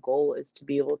 overall goal is to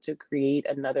be able to create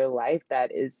another life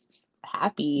that is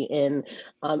happy and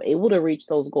able to reach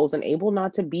those goals and able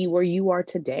not to be where you are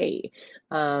today.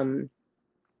 Um,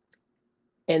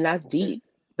 and that's Because deep.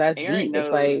 That's Aaron deep.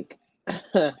 It's knows like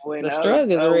when the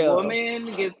struggle is a real.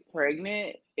 woman gets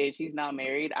pregnant and she's not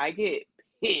married, I get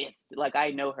pissed. Like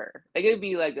I know her. Like it'd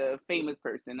be like a famous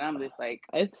person. I'm just like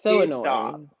It's so pissed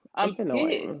off. annoying. I'm It's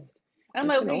annoying. pissed. And I'm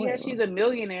It's like, okay, yeah, she's annoying. a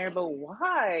millionaire, but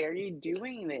why are you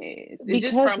doing this? It's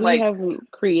just Because from we like, have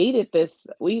created this,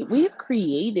 we have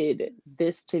created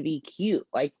this to be cute.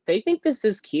 Like they think this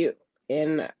is cute.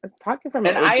 And talking from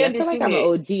an and I OG, I feel like understand I'm an it.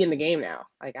 OG in the game now.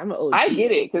 Like I'm an I OG.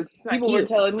 get it because It's not people were cute.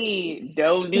 telling me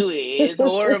don't do it. It's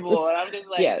horrible, and I'm just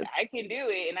like, I Yes. can do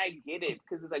it, and I get it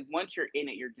because it's like once you're in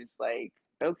it, you're just like,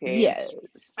 okay. Yes.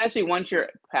 Especially once you're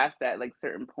past that like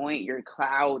certain point, you're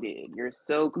clouded. You're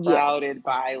so clouded Yes.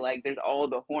 by like there's all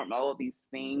the all these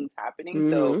things happening.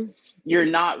 So Mm-hmm. you're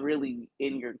not really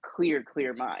in your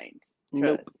clear mind.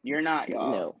 Trust Nope. you're not,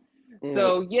 y'all. Nope.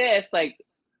 Nope. So yes, like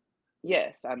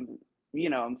yes, I'm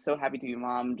so happy to be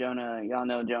mom. Jonah, y'all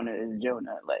know Jonah is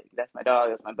Jonah. Like that's my dog,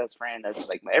 that's my best friend, that's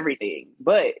like my everything.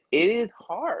 But it is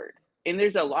hard. And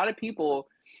there's a lot of people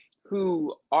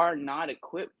who are not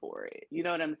equipped for it. You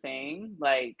know what I'm saying?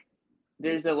 Like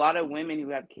there's a lot of women who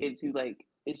have kids who like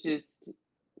it's just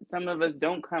some of us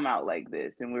don't come out like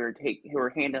this and we're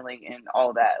handling and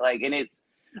all that. Like and it's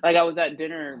like I was at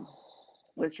dinner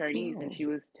with Charnice, and Oh. she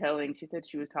said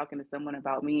she was talking to someone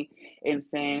about me and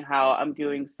saying how I'm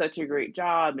doing such a great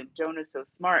job and Jonah's so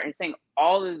smart and saying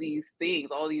all of these things,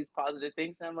 all these positive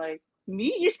things. And I'm like,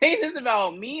 me? You're saying this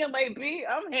about me? I'm like, B,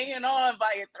 I'm hanging on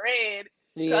by a thread.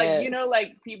 Like, you know, Yes.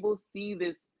 like people see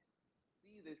this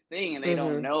thing and they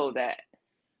don't Mm-hmm. know that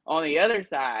on the other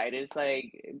side, it's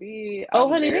like, B, Oh,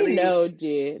 honey, they know,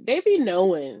 dude. They be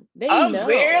knowing. They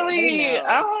know. They know.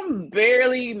 I'm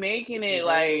barely making it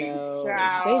They like,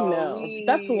 know. They child, know.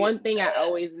 That's one thing I uh,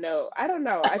 always know. I don't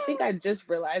know. I think I just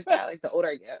realized that like the older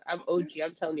I get, I'm OG.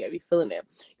 I'm telling you, I be feeling it.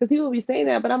 Because people be saying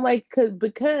that, but I'm like,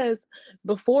 because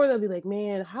before they'll be like,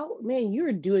 man, man,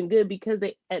 you're doing good because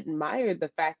they admire the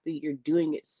fact that you're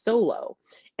doing it solo.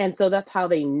 And so that's how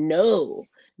they know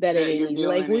that it that ain't you're easy.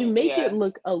 Like doing we it. make it Yeah.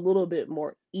 look a little bit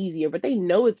more easier, but they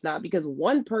know it's not because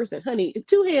one person, honey,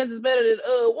 two hands is better than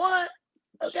one.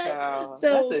 Okay. Child,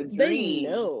 that's So a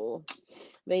dream.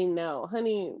 they know,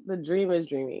 honey, the dream is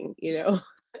dreaming, you know.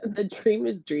 The dream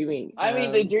is dreaming. I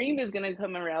mean, the dream is gonna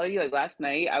come in reality. Like last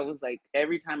night, I was like,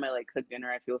 every time I like cook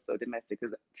dinner, I feel so domestic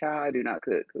because, child, I do not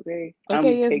cook. Okay,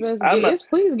 Okay, yes, best get it's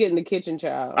please get in the kitchen,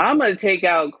 child. I'm a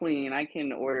takeout queen. I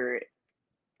can order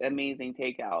amazing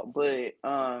takeout, but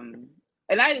and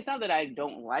it's not that I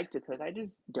don't like to cook. I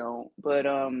just don't. But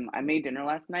I made dinner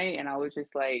last night, and I was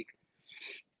just like,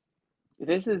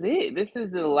 this is it. This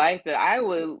is the life that I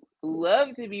would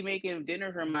love to be making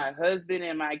dinner for my husband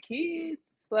and my kids.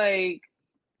 Like,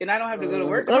 and I don't have to go to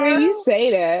work I mean, you tomorrow.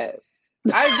 say that.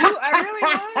 I do. I really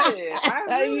would. I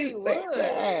You really say would.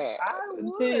 that I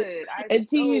until would. I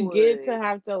so you get to would.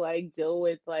 have to like deal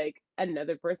with like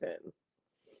another person.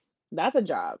 That's a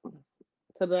job.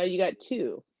 So now you got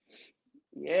two.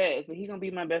 Yeah, so he's gonna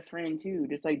be my best friend too,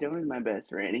 just like Jonah's my best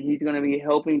friend, and he's gonna be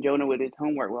helping Jonah with his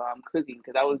homework while I'm cooking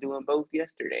because I was doing both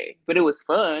yesterday. But it was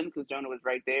fun because Jonah was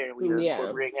right there, and we were Yeah.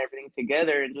 incorporating everything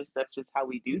together, and just that's just how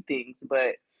we do things.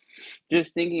 But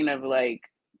just thinking of like,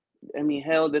 I mean,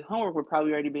 hell, the homework would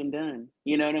probably already been done.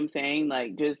 You know what I'm saying?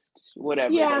 Like, just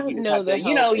whatever. Like, Yeah, you just no, have to, the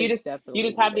help is you definitely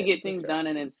just have to needed get for things sure. done,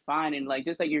 and it's fine. And like,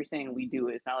 just like you're saying, we do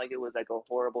it. It's not like it was like a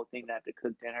horrible thing to have to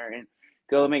cook dinner and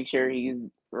go make sure he's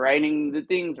writing the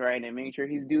things right and make sure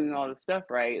he's doing all the stuff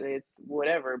right. It's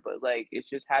whatever, but like, it's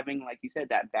just having, like you said,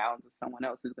 that balance with someone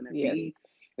else who's gonna Yes. be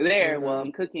there while Mm-hmm.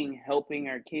 I'm cooking, helping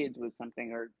our kids with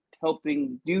something or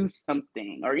helping do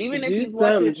something, or Do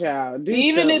something, child. Do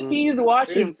even if something. he's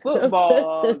Do watching something.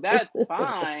 football, that's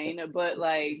fine. But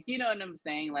like, you know what I'm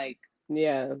saying? Like,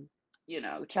 Yeah.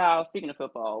 child, speaking of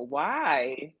football,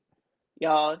 why?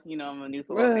 Y'all, I'm a new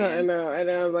football I fan. know. I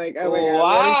know. I'm like, oh my God,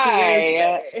 what is she gonna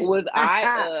Why say? was I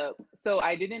up? So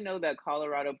I didn't know that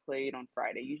Colorado played on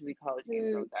Friday. Usually college games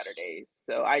are on Bitch, Saturdays.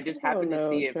 So I I just don't happened to know,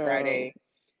 see it child. Friday.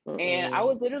 And I Mm-mm.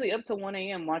 was literally up till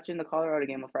 1 a.m. watching the Colorado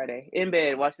game on Friday in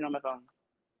bed, watching on my phone.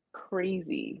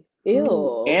 Crazy.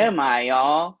 Who Ew. am I,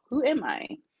 y'all? Who am I?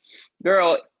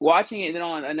 Girl, watching it then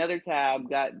on another tab,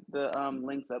 got the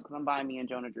links up because I'm buying me and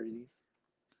Jonah jerseys.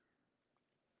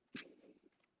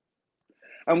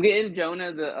 I'm getting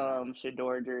Jonah the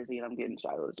Shador jersey and I'm getting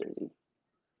Shiloh's jersey.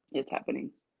 It's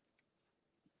happening.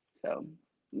 So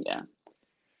yeah.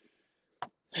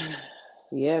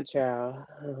 Yeah, child.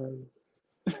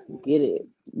 Get it.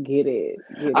 Get it.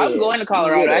 Get I'm it. going to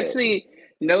Colorado. Get I it. actually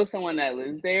know someone that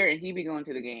lives there and he be going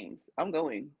to the games. I'm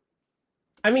going.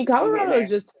 I mean, I'm getting Colorado is there.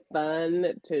 just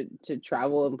fun to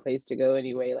travel and place to go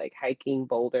anyway, like hiking,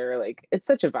 Boulder, like it's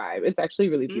such a vibe. It's actually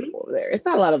really Hmm. beautiful over there. It's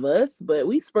not a lot of us, but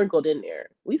we sprinkled in there.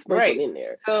 We sprinkled Right. in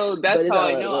there, So but that's it's how not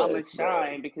I a lot know of I'm gonna us. But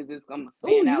shine because I'm gonna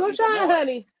oh, stand you out gonna even shine, more.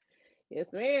 honey? Yes,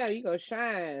 ma'am. You gonna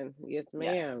shine? Yes,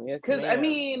 Yeah. ma'am. Yes, Cause I ma'am.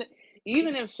 mean,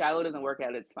 even if Shiloh doesn't work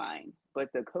out, it's fine.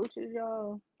 But the coaches,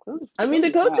 y'all, I the mean,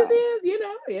 the coaches coaches fine. is,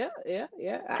 yeah, yeah,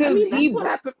 yeah. I Cause mean, that's what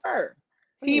I prefer.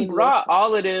 I he mean, brought listen.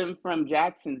 all of them from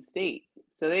Jackson State.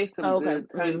 So they some Oh, okay. good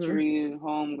Mm-hmm. country,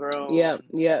 Yeah, homegrown.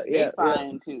 yeah, They yeah, yeah,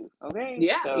 fine too. Okay,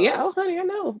 yeah, yeah. so Oh, honey, I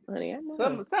know, honey, I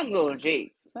know. some going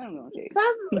Jake. Some going Jake. So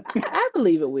I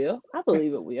believe it will. I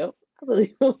believe it will. I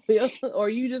believe it will. Or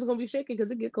you just gonna be shaking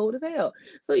because it get cold as hell.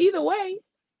 So either way,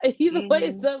 it's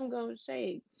Mm-hmm. something gonna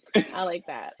shake. I like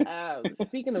that.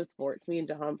 Speaking of sports, me and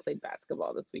Jahan played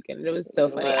basketball this weekend, and it was so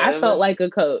funny. I felt Love. like a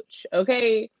coach.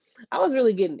 Okay, I was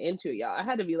really getting into it, y'all. I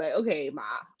had to be like, okay, ma,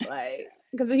 like.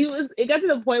 Because it got to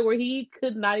the point where he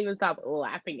could not even stop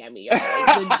laughing at me, y'all.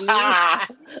 Like the dude,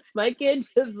 my kid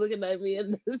just looking at me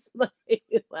and just like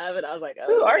laughing. I was like,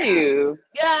 Who oh are snap. you?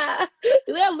 Yeah.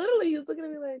 Yeah, literally he was looking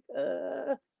at me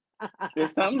like,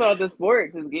 There's something about the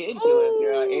sports is getting to us,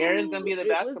 girl. Aaron's gonna oh, be the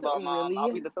it was basketball mom. I'll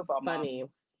really be the football mom. funny.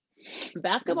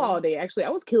 Basketball Mm-hmm. all day, actually, I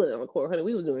was killing it on the court, honey.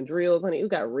 We was doing drills, honey. It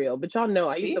got real. But y'all know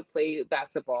I used to See? play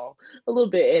basketball a little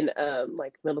bit in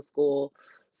like middle school,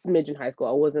 smidge in high school.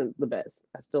 I wasn't the best.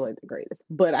 I still ain't the greatest.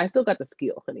 But I still got the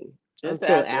skill, honey. I'm Just the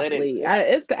still an athletic. athlete.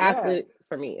 It's the Yeah. athlete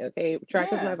for me, okay?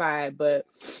 Track is my Yeah. vibe, but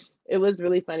it was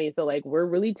really funny. So like we're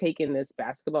really taking this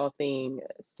basketball thing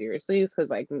seriously because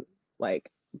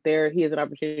like there he has an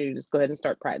opportunity to just go ahead and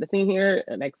start practicing here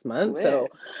next month. So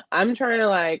Lit. I'm trying to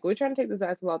like we're trying to take this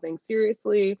basketball thing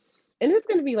seriously. And it's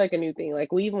gonna be like a new thing.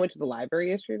 Like we even went to the library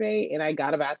yesterday and I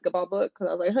got a basketball book because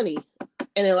I was like, honey.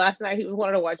 And then last night he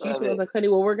wanted to watch Love YouTube. I was it. like, honey,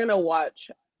 well, we're gonna watch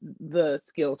the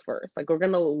skills first. Like we're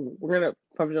gonna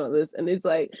focus on this. And it's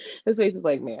like his face is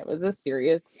like, ma'am, is this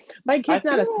serious? My I kid's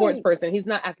not a feel sports like person. He's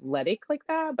not athletic like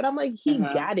that. But I'm like, he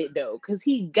uh-huh. got it though, because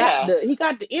he got Yeah.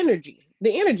 the energy.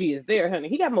 The energy is there, honey.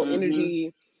 He got more Mm-hmm.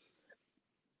 energy.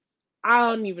 I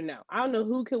don't even know. I don't know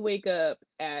who could wake up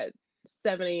at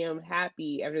 7 a.m.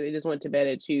 happy after they just went to bed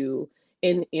at 2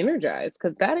 and energized,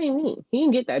 because that ain't me. He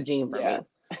didn't get that gene from Yeah. me.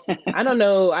 I don't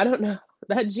know. I don't know.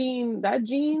 that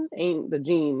gene ain't the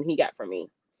gene he got from me.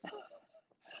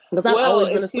 Because I've Well, always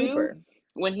been and a two, sleeper.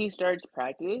 when he starts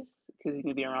practice, because he's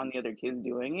gonna be around the other kids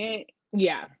doing it,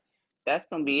 Yeah. that's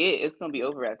gonna be it. It's gonna be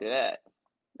over after that.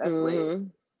 That's lit. Hmm.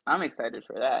 I'm excited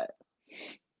for that.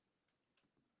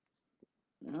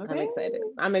 I'm Okay, excited.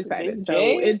 I'm excited. Big So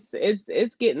J.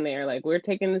 it's getting there. Like we're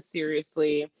taking this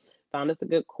seriously. Found us a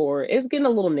good court. It's getting a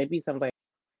little nippy sometimes.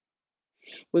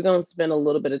 We're gonna spend a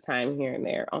little bit of time here and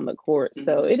there on the court.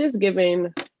 So Hmm. it is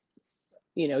giving,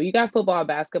 you got football,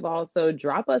 basketball. So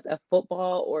drop us a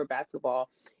football or basketball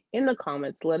in the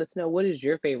comments. Let us know what is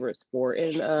your favorite sport.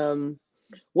 And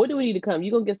what do we need to come?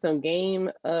 You gonna get some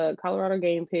Colorado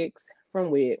game picks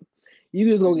from Wit. You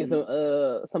just gonna get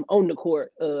Hmm. some on the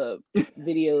court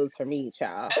videos for me,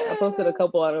 child. I posted a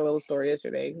couple on a little story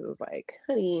yesterday. It was like,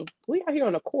 honey, we out here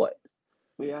on the court.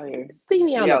 We out here. See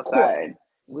me on We the court. outside.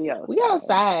 We We outside.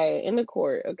 outside in the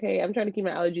court, okay? I'm trying to keep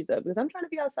my allergies up because I'm trying to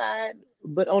be outside,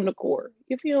 but on the court.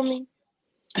 You feel me?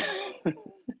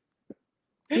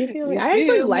 You feel me? You I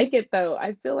actually feel like me? it though.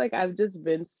 I feel like I've just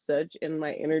been such in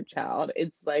my inner child.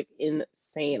 It's like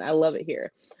insane. I love it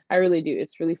here. I really do.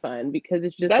 It's really fun because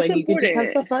it's just That's like you can just have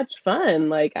important. so much fun.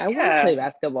 Like I want to play Yeah.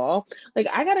 basketball. Like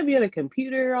I gotta be on a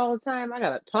computer all the time. I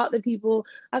gotta talk to people.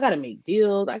 I gotta make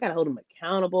deals. I gotta hold them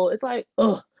accountable. It's like,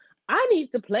 ugh, I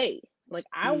need to play. Like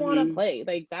I want to Hmm.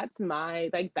 play.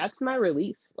 That's my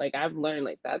release. Like I've learned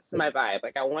like that's my vibe.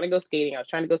 Like I want to go skating. I was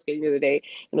trying to go skating the other day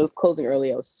and it was closing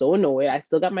early. I was so annoyed. I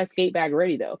still got my skate bag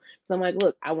ready though. So I'm like,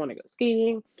 look, I want to go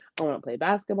skating. I want to play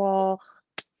basketball.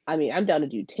 I mean, I'm down to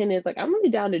do tennis. Like, I'm really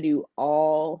down to do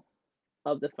all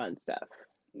of the fun stuff.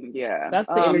 Yeah. That's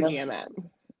the energy I'm at.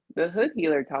 The hood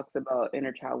healer talks about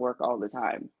inner child work all the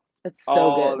time. It's so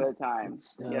All good. the time.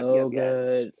 It's Yep, yep, so yep.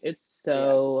 good. It's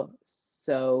Yeah.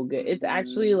 so good. It's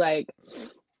actually Hmm. like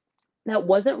that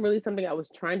wasn't really something I was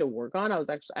trying to work on.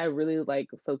 I really like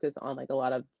focus on like a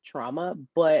lot of trauma,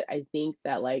 but I think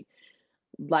that like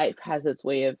life has this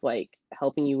way of like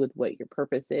helping you with what your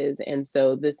purpose is. And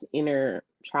so this inner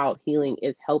child healing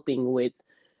is helping with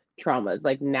traumas.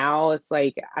 Like now it's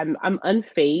like I'm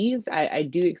unfazed. I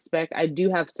do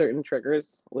have certain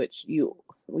triggers, which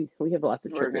we have lots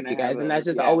of We're triggers, gonna you have guys, and a that's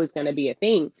just yeah. always gonna be a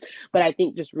thing. But I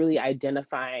think just really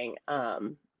identifying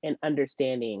and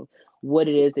understanding what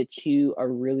it is that you are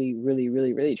really, really,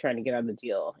 really, really trying to get out of the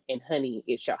deal. And honey,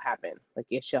 it shall happen. Like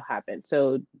it shall happen.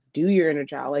 So do your inner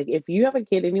child. Like if you have a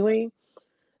kid anyway,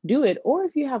 do it. Or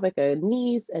if you have like a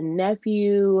niece, a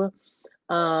nephew,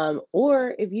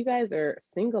 or if you guys are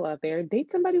single out there,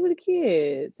 date somebody with a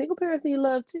kid. Single parents need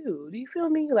love too. Do you feel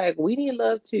me? Like we need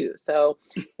love too. So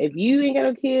if you ain't got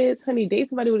no kids, honey, date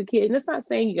somebody with a kid. And it's not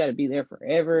saying you got to be there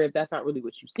forever if that's not really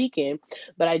what you're seeking,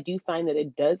 but I do find that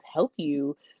it does help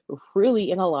you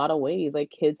really in a lot of ways.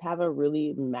 Like kids have a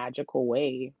really magical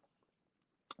way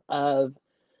of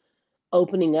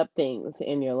opening up things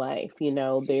in your life.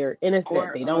 They're innocent.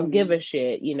 Or They don't give a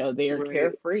shit. They're right.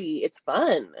 carefree. It's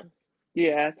fun.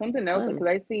 Yeah, It's something else because fun.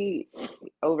 I see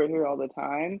over here all the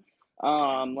time,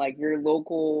 like your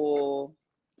local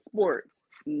sports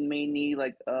may need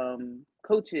like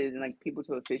coaches and like people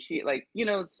to officiate, like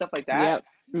stuff like that. Yep.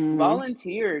 Mhm.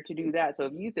 Volunteer to do that. So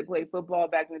if you used to play football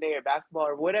back in the day or basketball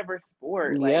or whatever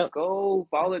sport, like Yep. go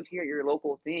volunteer at your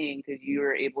local thing because you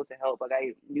are able to help. Like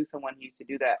I knew someone who used to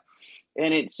do that,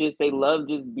 and it's just they love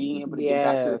just being able to give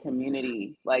back to the Yes.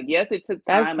 community. Like yes, it took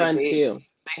That's time. Like fun too.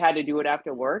 they had to do it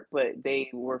after work, but they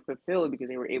were fulfilled because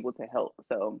they were able to help.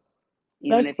 So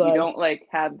even That's if you fun. don't like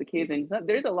have the kids, and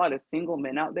there's a lot of single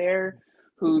men out there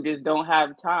who just don't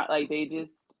have time. Like they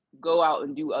just go out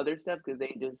and do other stuff because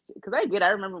I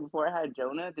remember before I had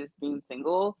Jonah, just being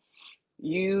single,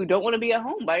 you don't want to be at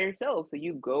home by yourself, so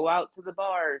you go out to the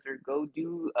bars or go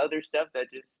do other stuff that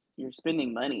just you're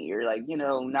spending money. You're like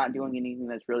not doing anything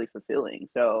that's really fulfilling.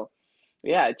 So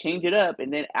yeah, change it up,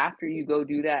 and then after you go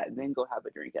do that, then go have a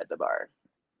drink at the bar.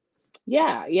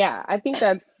 Yeah, yeah. I think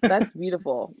that's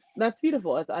beautiful. That's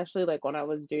beautiful. It's actually like when I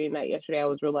was doing that yesterday, I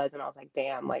was realizing I was like,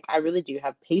 damn, like I really do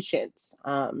have patience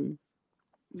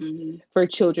Hmm. for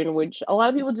children, which a lot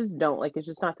of people just don't. Like it's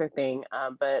just not their thing.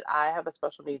 But I have a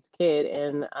special needs kid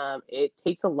and it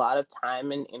takes a lot of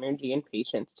time and energy and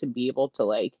patience to be able to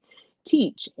like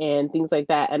teach and things like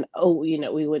that. And oh,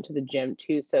 we went to the gym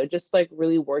too. So just like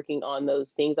really working on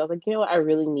those things. I was like, what, I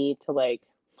really need to like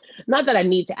not that I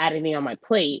need to add anything on my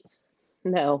plate,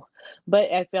 no,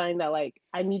 but I find that like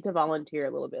I need to volunteer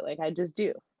a little bit. Like I just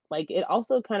do. Like it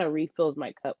also kind of refills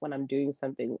my cup when I'm doing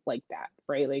something like that,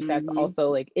 right? Like that's Hmm. also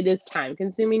like it is time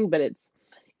consuming, but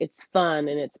it's fun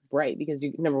and it's bright because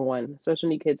you number one, special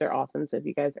need kids are awesome. So if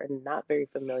you guys are not very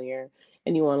familiar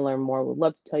and you want to learn more, we'd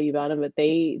love to tell you about them, but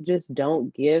they just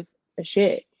don't give a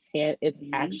shit. And it's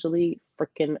Mm-hmm. actually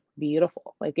freaking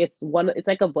beautiful. Like it's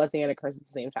like a blessing and a curse at the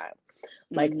same time.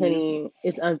 Like, Mm-hmm. honey,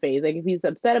 it's unfazed. Like if he's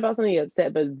upset about something, he's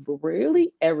upset, but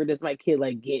rarely ever does my kid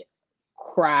like get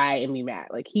cry and be mad.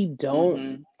 Like he don't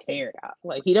Mm-hmm. care.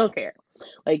 Like he don't care.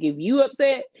 Like if you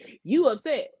upset, you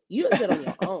upset. You upset on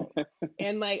your own.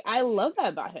 And like I love that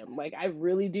about him. Like I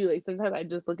really do. Like sometimes I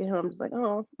just look at him, I'm just like,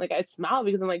 oh, like I smile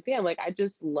because I'm like, damn, like I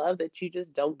just love that you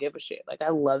just don't give a shit. Like I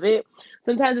love it.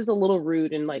 Sometimes it's a little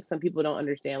rude and like some people don't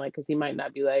understand, like, because he might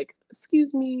not be like,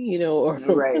 excuse me, or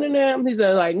Right. he's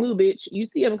like, move, bitch. You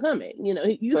see him coming,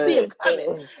 you see him But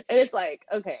coming. And it's like,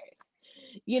 okay,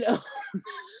 you know,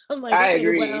 I'm like, I okay,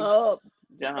 agree, well,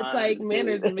 it's like John.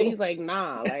 manners, but he's like,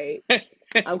 nah, like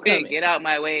I'm coming. Get out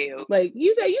my way. Like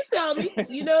you saw me,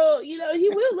 he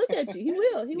will look at you. He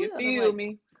You will. And I'm feel like,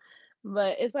 me?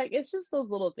 but it's like it's just those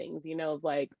little things, of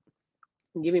like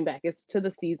giving back. It's to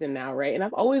the season now, right? And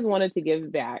I've always wanted to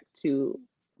give back to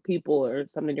people or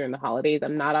something during the holidays.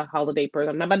 I'm not a holiday person.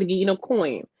 I'm not about to get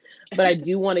coin, but I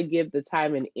do want to give the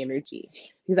time and energy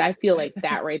because I feel like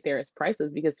that right there is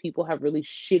priceless because people have really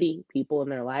shitty people in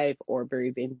their life or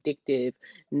very vindictive,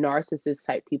 narcissist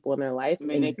type people in their life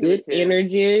and good Manipulative.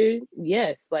 energy.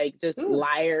 Yes, like just Ooh.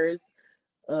 liars,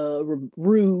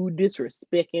 rude,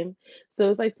 disrespecting. So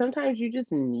it's like sometimes you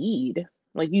just need,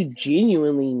 like, you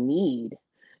genuinely need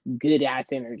good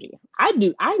ass energy. I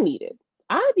do. I need it.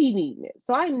 I be needing it.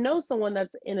 So I know someone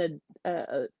that's in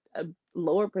a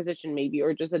lower position, maybe,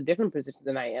 or just a different position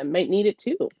than I am, might need it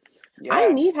too. I Yeah.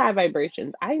 need high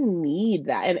vibrations. I need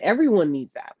that. And everyone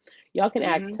needs that. Y'all can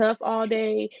act Mm-hmm. tough all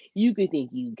day. You could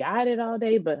think you got it all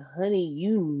day, but honey,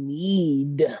 you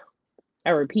need, I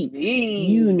repeat,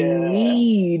 you Need.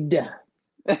 need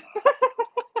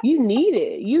you need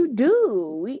it. You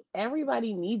do.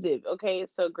 Everybody needs it. Okay.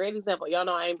 So great example. Y'all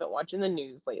know I ain't been watching the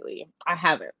news lately. I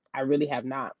haven't. I really have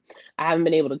not. I haven't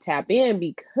been able to tap in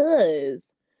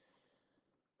because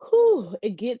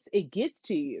it gets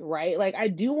to you, right? Like I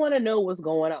do want to know what's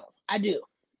going on. I do.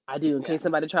 I do, in Yeah. case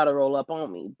somebody try to roll up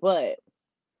on me. But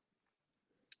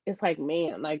it's like,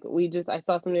 man, like I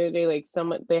saw some the other day, like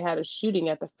someone they had a shooting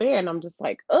at the fair, and I'm just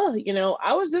like, oh,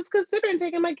 I was just considering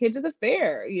taking my kid to the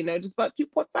fair, just about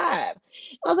 2.5. I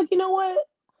was like, you know what?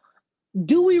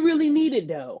 Do we really need it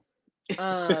though?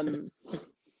 Um,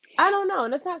 I don't know.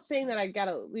 And that's not saying that I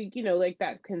gotta, like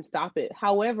that can stop it.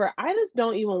 However, I just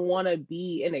don't even want to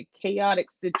be in a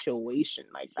chaotic situation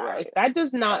like that. Like Right. that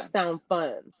does not Yeah. sound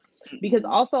fun. Because Mm-mm.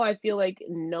 also I feel like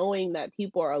knowing that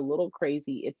people are a little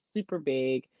crazy, it's super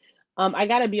big. I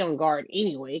gotta be on guard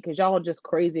anyway, because y'all are just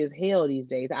crazy as hell these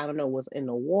days. I don't know what's in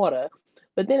the water.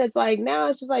 But then it's like now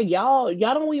it's just like y'all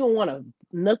don't even want to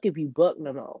look if you buck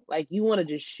no more. Like you want to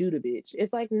just shoot a bitch.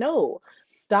 It's like no,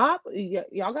 stop.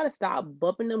 Y'all gotta stop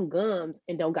bumping them guns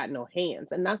and don't got no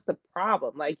hands, and that's the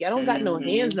problem. Like y'all don't got no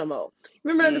hands Mm-hmm. no more.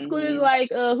 Remember in the school is Mm-hmm. like,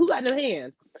 who got no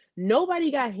hands?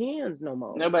 Nobody got hands no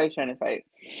more. Nobody's trying to fight.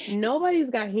 Nobody's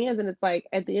got hands, and it's like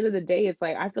at the end of the day, it's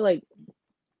like I feel like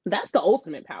that's the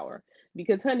ultimate power.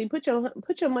 Because honey, put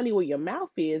your money where your mouth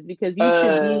is because you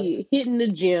should Uh, be hitting the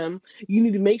gym. You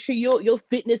need to make sure your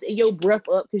fitness and your breath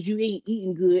up because you ain't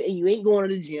eating good and you ain't going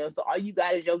to the gym. So all you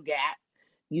got is your gap.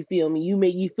 You feel me? You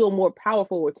make you feel more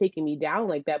powerful with taking me down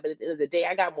like that. But at the end of the day,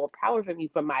 I got more power from you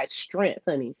for my strength,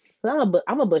 honey. So I'm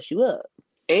gonna bust you up.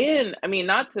 and I mean,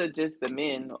 not to just the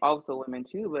men, also women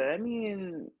too, but I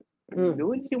mean, Mm.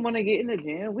 wouldn't you want to get in the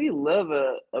gym? We love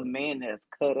a man that's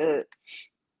cut up,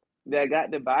 that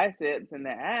got the biceps and the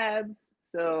abs.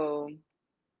 So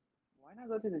why not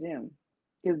go to the gym?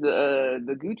 Cause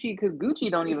cause Gucci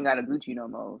don't even got a Gucci no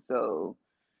more. So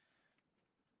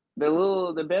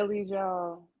the bellies,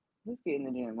 y'all, let's get in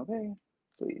the gym, okay?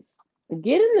 Please.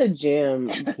 Get in the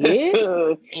gym.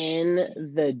 Get in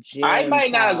the I gym,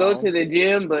 might not go to child. the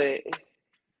gym, but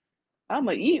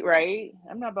I'ma eat right.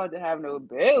 I'm not about to have no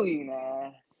belly,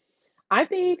 man. I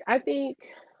think I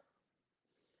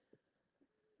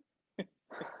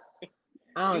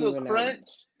You don't could even know.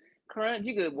 crunch.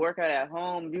 You could work out at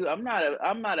home. I'm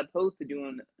not opposed to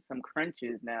doing some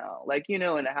crunches now, like in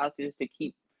the house just to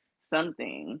keep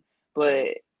something. But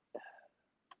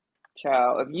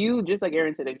child, if you just like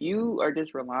Aaron said, if you are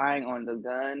just relying on the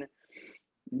gun,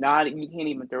 not you can't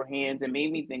even throw hands. It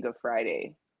made me think of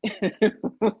Friday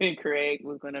when Craig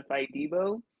was gonna fight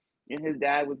Debo, and his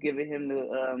dad was giving him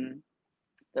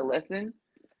the lesson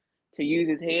to use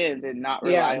his hands and not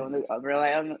Yeah. rely on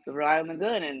the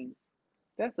gun. And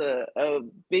that's a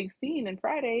big scene in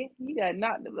Friday. You got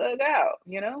knocked the bug out.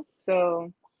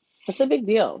 So It's a big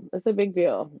deal. It's a big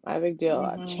deal. A big deal.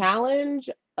 Mm-hmm. Challenge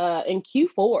in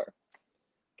Q4.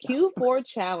 Q4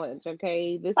 challenge.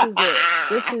 Okay, this is it.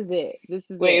 This is it. This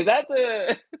is Wait, is it. that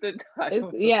the It's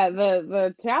title? yeah.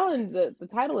 The challenge. The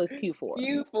title is Q4.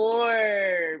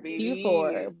 Q4, baby.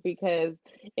 Q4 because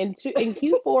in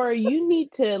Q4 you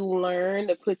need to learn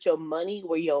to put your money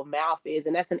where your mouth is,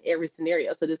 and that's in every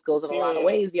scenario. So this goes in a lot of Period.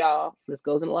 ways, y'all. This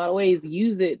goes in a lot of ways.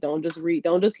 Use it. Don't just read.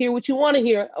 Don't just hear what you want to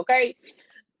hear. Okay,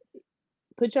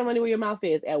 put your money where your mouth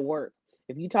is at work.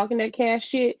 If you talking that cash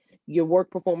shit, your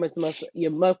work performance must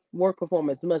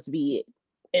be it.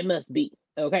 It must be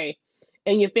okay.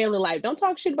 And your family life. Don't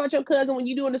talk shit about your cousin when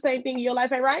you doing the same thing in your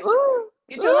life ain't right. Ooh,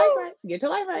 Get your life ooh, right. Get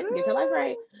your life right. Get your life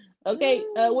right. ooh, Okay,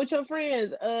 ooh. with your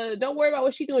friends, don't worry about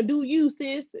what she doing. Do you,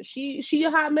 sis? She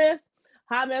a hot mess.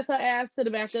 Hot mess her ass to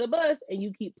the back of the bus, and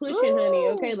you keep pushing, honey.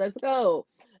 Okay, Ooh. let's go.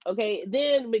 Okay,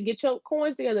 then get your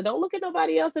coins together. Don't look at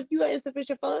nobody else if you got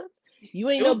insufficient funds. You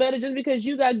ain't no Ooh. better just because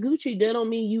you got Gucci. That don't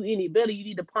mean you any better. You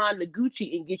need to pawn the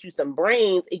Gucci and get you some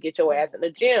brains and get your ass in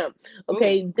the gym. Ooh.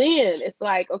 Okay, then it's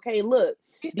like, okay, look,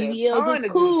 She said, BBLs pawn is the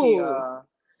Gucci, cool. y'all.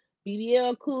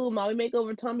 BBL cool, mommy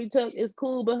makeover tummy tuck is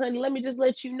cool, but honey, let me just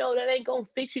let you know that ain't gonna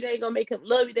fix you. That ain't gonna make him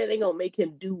love you. That ain't gonna make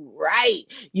him do right.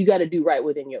 You got to do right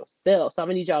within yourself. So I'm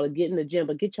gonna need y'all to get in the gym,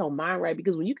 but get your mind right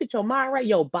because when you get your mind right,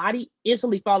 your body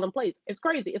instantly fall in place. It's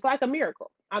crazy. It's like a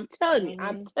miracle. I'm telling you.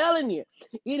 I'm Mm-hmm. telling you.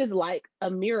 It is like a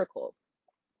miracle.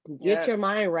 Get Yep. your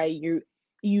mind right.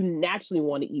 You naturally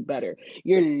want to eat better.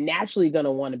 You're naturally going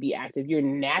to want to be active. You're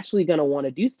naturally going to want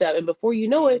to do stuff. And before you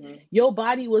know it, Mm-hmm. your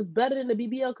body was better than the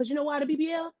BBL. Because you know why the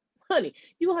BBL? Honey,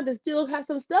 you're going to have to still have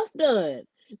some stuff done.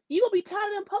 You're going to be tired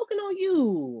of them poking on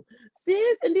you,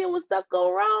 sis. And then when stuff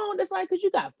go wrong, that's like because you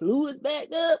got fluids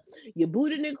backed up, your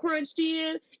booty done crunched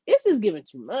in. It's just giving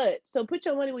too much. So put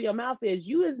your money where your mouth is.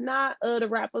 You is not the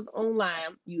rappers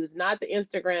online. You is not the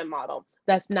Instagram model.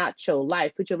 That's not your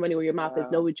life. Put your money where your mouth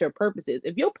is. Know Wow. what your purpose is.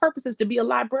 If your purpose is to be a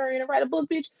librarian and write a book,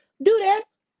 bitch, do that.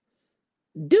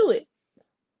 Do it.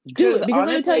 Do Because it. Because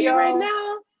let me tell honestly, you right y'all,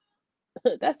 now,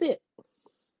 that's it.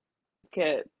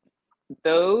 kept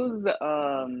those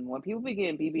when people be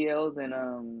getting BBLs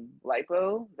and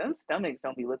lipo, them stomachs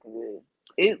don't be looking good.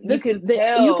 It you can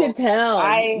You can tell. tell.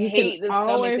 I You can hate the stomachs.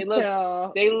 always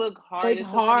tell. They look hard. They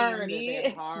It's so funny. hard. They're Me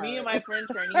and hard. my friend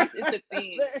Charnice, it's a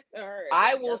thing. They're hard.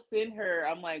 I will send her.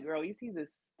 I'm like, girl, you see the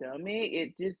stomach?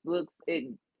 It just looks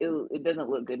it doesn't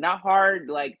look good. Not hard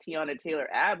like Tiana Taylor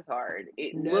abs hard.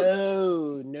 It looks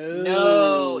No, no,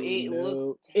 no, it looks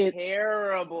no.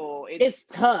 terrible. It's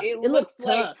tough. It It looks looks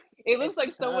like tough. it looks It's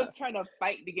like someone's tough. trying to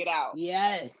fight to get out.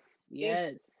 Yes. It's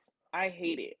Yes. I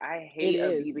hate it. I It hate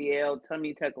a is. BBL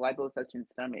tummy tuck liposuction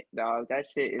stomach, dog. That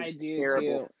shit is I do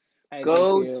terrible. too. I do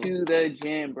Go too. to the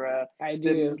gym, bruh. I The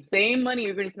do. same money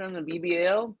you're gonna spend on the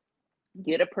BBL,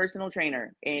 get a personal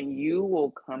trainer, and you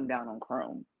will come down on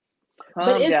chrome. But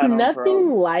Come it's down on nothing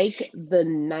chrome. like the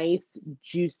nice,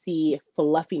 juicy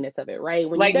fluffiness of it, right?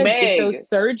 When you Like guys get those Meg.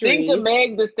 Think of surgeries,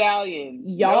 Meg the Stallion.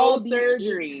 y'all No be it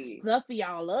surgery. stuffy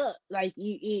y'all up. Like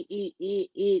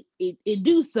it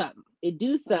do something. It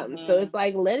do something. So Mm-hmm. it's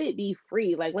like let it be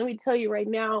free. Like let me tell you right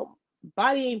now,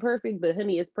 body ain't perfect, but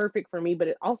honey, it's perfect for me. But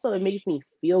it makes me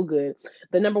feel good.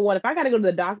 The number one, if I gotta go to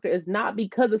the doctor, it's not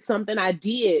because of something I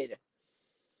did.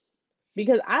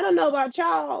 Because I don't know about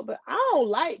y'all, but I don't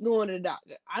like going to the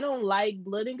doctor. I don't like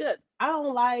blood and guts. I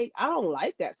don't like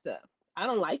that stuff. I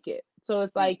don't like it. So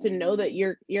it's like to know that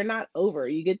Mm-mm. you're not over.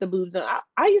 You get the boobs done.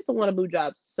 I used to want a boob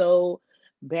job so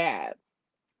bad.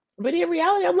 But in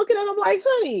reality, I'm looking at them like,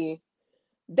 honey,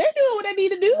 they're doing what they need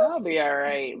to do. I'll be all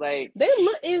right. Like, They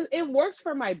look it works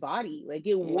for my body. Like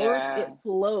it works, it yeah.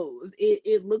 flows,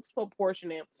 it looks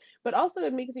proportionate. But also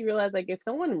it makes me realize like if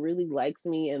someone really likes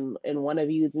me and want to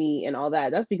be with me and all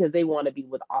that, that's because they want to be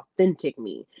with authentic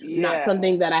me, not Yeah.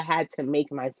 something that I had to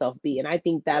make myself be. And I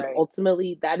think that Right.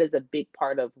 ultimately that is a big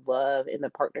part of love in the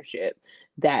partnership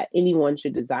that anyone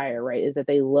should desire, right? Is that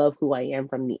they love who I am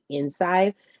from the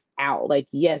inside out. Like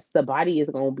yes, the body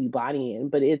is going to be bodying,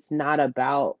 but it's not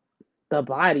about the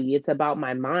body. It's about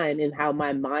my mind and how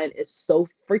my mind is so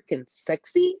freaking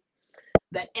sexy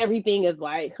that everything is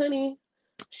like, honey,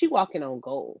 she walking on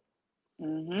gold.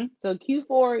 Mm-hmm. So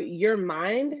Q4, your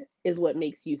mind is what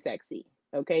makes you sexy.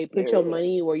 Okay, put your Period.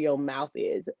 money where your mouth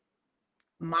is.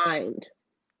 Mind.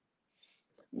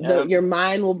 Yep. Your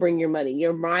mind will bring your money.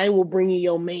 Your mind will bring you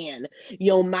your man.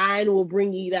 Your mind will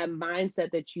bring you that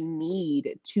mindset that you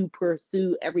need to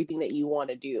pursue everything that you want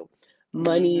to do.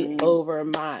 Money Mm-hmm. over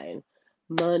mind.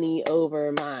 Money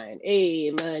over mind.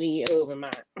 Hey, money over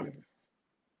mind.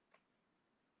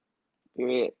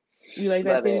 Period. You like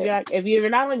that Love titty it. jack? If you're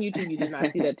not on YouTube, you did not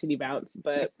see that titty bounce.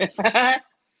 But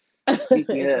It's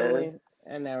because only,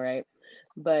 I know, right?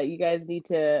 But you guys need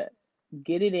to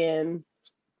get it in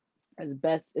as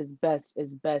best as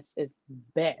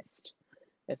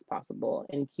possible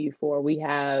in Q4. We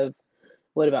have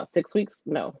what, about 6 weeks?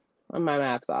 No, my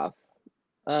math's off.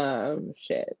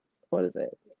 Shit. What is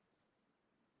it?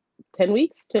 10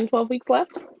 weeks? 10, 12 weeks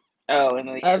left oh, in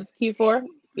the year. of Q4?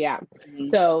 Yeah. Mhm.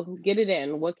 So get it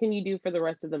in. What can you do for the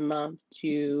rest of the month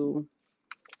to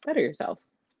better yourself?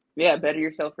 Yeah, better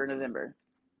yourself for November.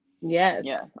 Yeah.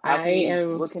 Yes, How I can you?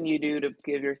 am. What can you do to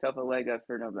give yourself a leg up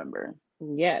for November?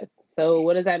 Yes. So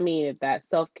what does that mean? If that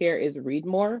self care is read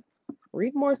more,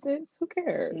 read more, sis. Who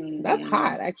cares? That's Mhm.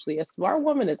 hot, actually. A smart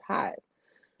woman is hot,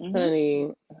 Mhm.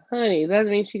 honey. Honey, that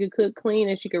means she could cook, clean,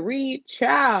 and she could read.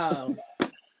 Child.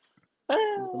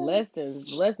 Blessings,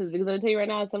 blessings. Because I'm gonna tell you right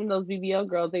now, some of those BBL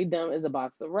girls, they dumb as a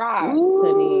box of rocks,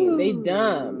 honey. They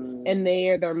dumb, and Ooh.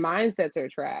 their mindsets are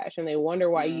trash, and they wonder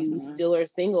why you Mhm. still are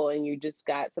single and you just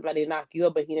got somebody to knock you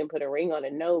up, but he didn't put a ring on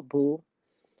it. No, boo.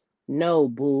 No,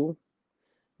 boo.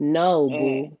 No,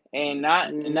 boo. And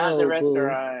not the No, boo.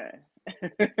 restaurant.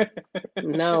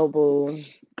 No, boo.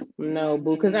 No,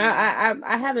 boo. Because Mhm.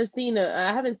 I haven't seen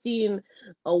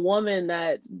a woman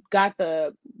that got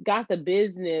the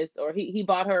business, or he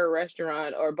bought her a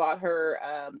restaurant or bought her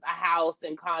a house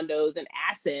and condos and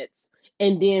assets,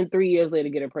 and then 3 years later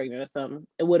get her pregnant or something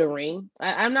with a ring.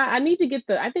 I'm not. I need to get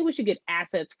the. I think we should get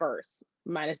assets first,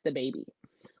 minus the baby.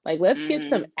 Like, let's get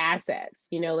some Mhm. assets.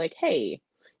 Like, hey,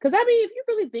 because I mean, if you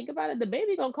really think about it, the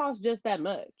baby gonna cost just that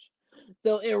much.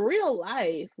 So in real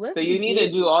life, So let's you need to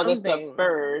get do all this stuff something.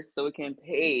 first so it can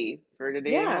pay for the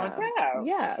day on Yeah. child.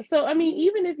 Yeah. So I mean,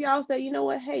 even if y'all say, you know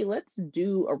what, hey, let's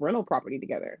do a rental property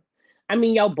together. I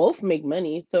mean, y'all both make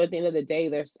money. So at the end of the day,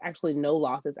 there's actually no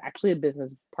loss. It's actually a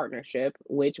business partnership,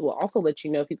 which will also let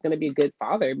you know if he's gonna be a good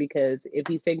father, because if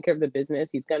he's taking care of the business,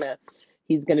 he's gonna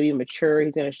be mature,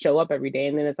 he's gonna show up every day.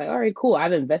 And then it's like, all right, cool.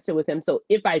 I've invested with him. So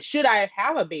if I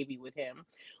have a baby with him,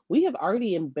 we have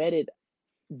already embedded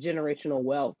generational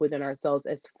wealth within ourselves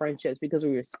as friendships, because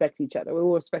we respect each other. We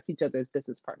will respect each other as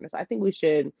business partners. I think we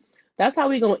should. That's how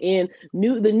we gonna end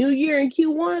the new year in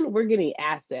Q1. We're getting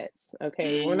assets.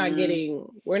 Okay, Mhm.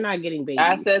 we're not getting babies.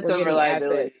 Assets We're over getting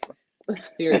liabilities. assets.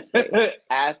 Seriously.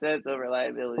 Assets over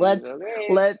liabilities.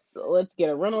 Let's Okay. let's get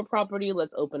a rental property.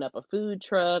 Let's open up a food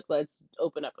truck. Let's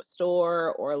open up a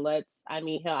store, or let's. I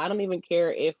mean, hell, I don't even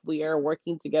care if we are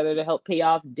working together to help pay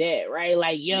off debt, right?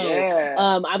 Like, yo,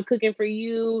 Yeah. I'm cooking for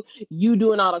you. You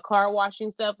doing all the car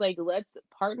washing stuff. Like, let's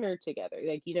partner together.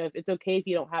 Like, if it's okay if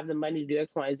you don't have the money to do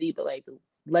X, Y, and Z, but like,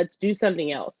 let's do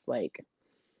something else. Like,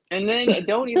 And then it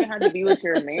don't even have to be with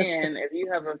your man. If you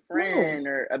have a no, friend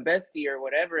or a bestie or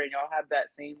whatever, and y'all have that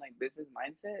same like business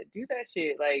mindset, do that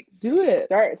shit. Like do it.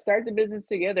 start the business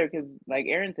together. Because like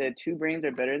Aaron said, two brains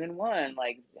are better than one.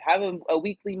 Like have a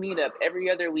weekly meetup every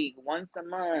other week, once a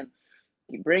month.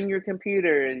 You bring your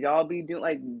computer and y'all be doing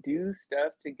like do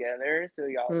stuff together so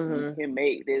y'all you Mm-hmm. can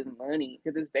make this money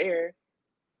because it's there.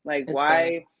 Like It's there.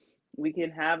 why we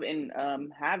can have and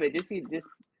have it just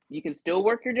you can still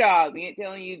work your job. We ain't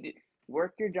telling you to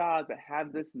work your job, but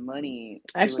have this money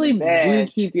to Actually, do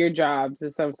invest. keep your jobs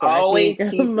of some sort. I think Always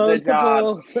keep the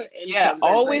job. multiple Yeah, incomes are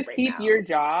great always right keep now. your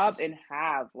job and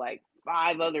have like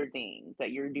five other things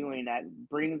that you're doing that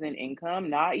brings in income.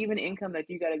 Not even income that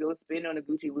you got to go spend on a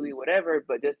Gucci, Louis, whatever,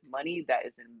 but just money that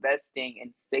is investing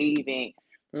and saving.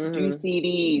 Do Hmm.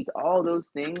 CDs, all those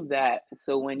things that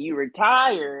so when you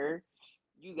retire,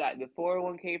 you got the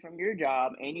 401k from your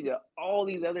job and you got all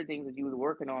these other things that you was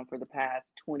working on for the past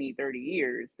 20, 30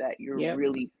 years that you're Yep.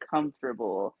 really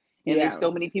comfortable. And there's Yeah. so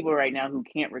many people right now who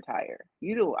can't retire.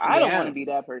 I don't want Yeah. to be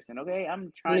that person, okay? I'm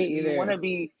Me trying you want either. to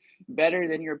be better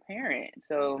than your parent.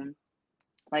 So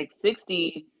like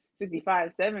 60,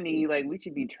 65, 70, like we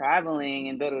should be traveling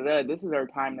and da da da. This is our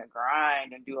time to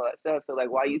grind and do all that stuff. So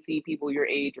like while you see people your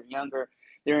age or younger,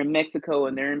 they're in Mexico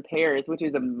and they're in Paris, which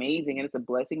is amazing and it's a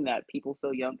blessing that people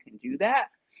so young can do that.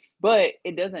 But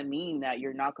it doesn't mean that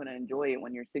you're not going to enjoy it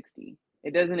when you're 60.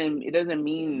 It doesn't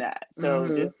mean that. So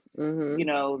Mhm. just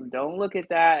Mhm. don't look at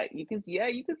that. You could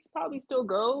probably still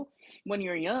go when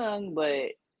you're young,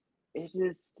 but it's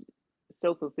just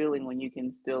so fulfilling when you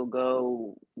can still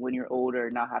go when you're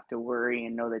older, not have to worry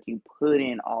and know that you put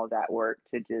in all that work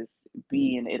to just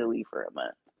be in Italy for a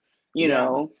month, you Yeah,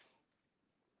 know,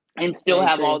 and I still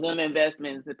have all agree. them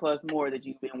investments plus more that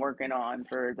you've been working on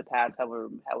for the past however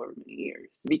many years.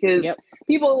 Because Yep.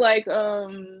 people like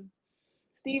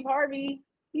Steve Harvey,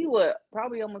 he was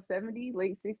probably almost 70,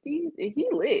 late 60s, and he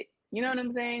lit. You know what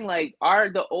I'm saying? Like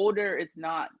the older it's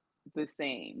not the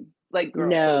same. Like girl, so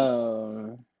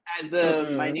No. at the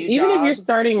my Mm-mm. new Even if you're job.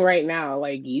 starting right now,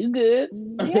 like you good,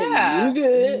 you Yeah,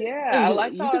 good. yeah. I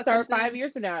You can saw start something, 5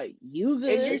 years from now. You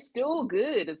and good. you're still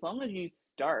good as long as you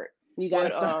start. You gotta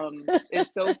But start.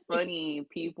 it's so funny.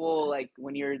 People like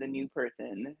when you're the new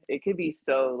person, it could be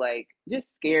so like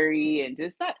just scary and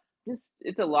just not just.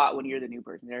 It's a lot when you're the new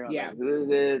person. Everyone's Yeah. like, who is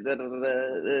this? Da, da, da,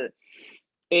 da, da.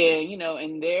 And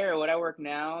and there, what I work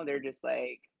now, they're just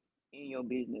like in your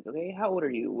business. Okay, how old are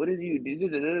you? What did you do? Da,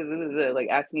 da, da, da, da, da, like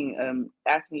asking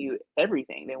you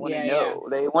everything. They want to Yeah, yeah. know.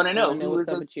 They want to Want to know know what's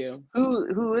up with you.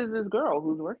 who is this girl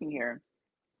who's working here.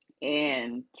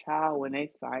 And child, when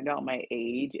they find out my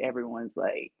age, everyone's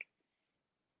like,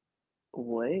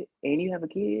 "What? And you have a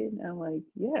kid?" I'm like,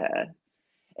 "Yeah."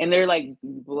 And they're like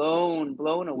blown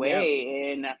Yep.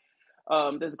 away. And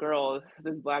this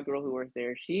black girl who works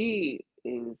there, she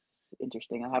is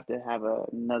interesting. I have to have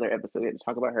another episode to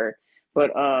talk about her.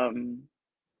 But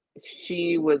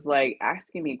she was like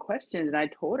asking me questions, and I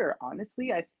told her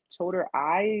honestly, I told her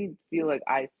I feel like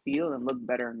I feel and look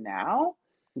better now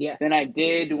than I Yes.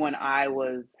 did when I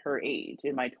was her age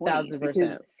in my 20s, Thousand because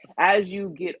percent. as you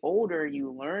get older,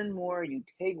 you learn more, you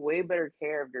take way better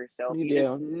care of yourself. You do.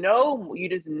 You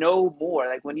just know more.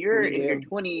 Like when you're You in your do.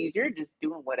 20s, you're just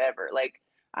doing whatever. Like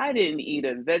I didn't eat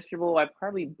a vegetable. I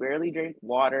probably barely drank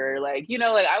water. Like,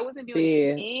 like I wasn't doing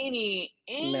See,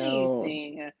 no,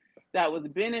 anything that was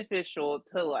beneficial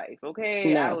to life.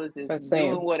 Okay. I no. was just That's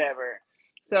doing same. whatever.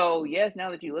 So yes,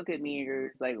 now that you look at me, you're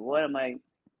just like, what am I?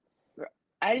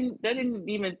 I didn't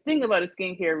even think about a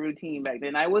skincare routine back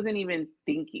then. I wasn't even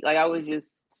thinking. Like I was just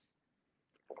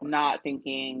not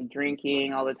thinking,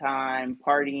 drinking all the time,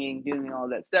 partying, doing all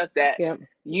that stuff that Yep.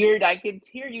 I could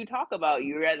hear you talk about.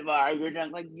 You're at the bar, you're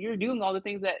drunk, like you're doing all the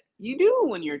things that you do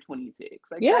when you're 26.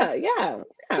 Like Yeah, yeah,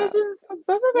 yeah. that's just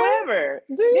That's okay. whatever.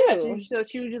 Do Yeah, you? so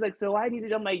she was just like, so I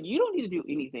needed. I'm like, you don't need to do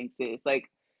anything, sis. Like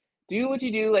do what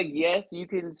you do. Like, yes, you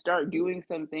can start doing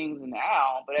some things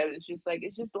now, but it's just like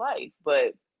it's just life.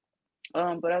 But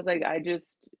I was like, I just,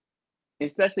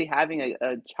 especially having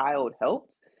a child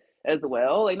helps as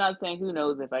well. Like, not saying who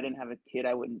knows if I didn't have a kid,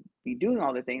 I wouldn't be doing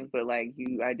all the things, but like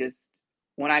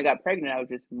when I got pregnant, I was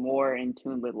just more in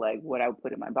tune with like what I would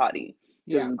put in my body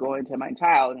Yeah. through going to my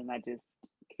child, and I just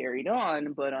carried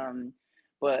on. But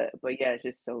yeah, it's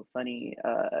just so funny,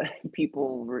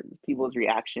 people's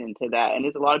reaction to that. And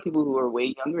there's a lot of people who are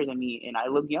way younger than me, and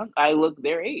I look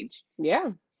their age.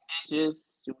 Yeah. It's just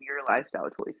your lifestyle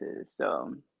choices.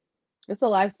 So It's a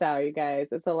lifestyle, you guys.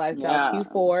 It's a lifestyle. yeah.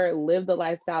 Q4, live the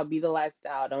lifestyle, be the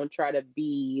lifestyle. Don't try to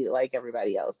be like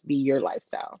everybody else. Be your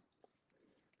lifestyle.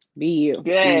 Be you.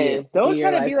 Be Yes, you. Be don't try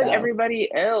your to be like lifestyle. everybody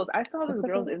else. I saw this It's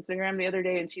girl's okay. Instagram the other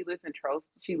day, and she lives in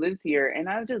Charleston. She lives here, and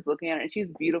I was just looking at her, and she's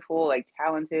beautiful, like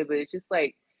talented, but it's just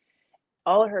like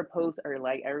all of her posts are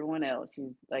like everyone else.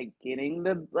 She's like getting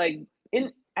the like,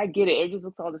 and I get it. It just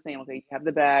looks all the same. Okay, you have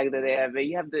the bag that they have, but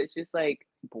you have the. It's just like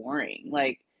boring.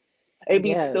 Like it'd be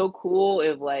Yes. so cool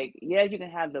if like yes you can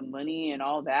have the money and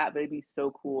all that, but it'd be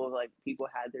so cool if like people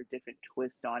had their different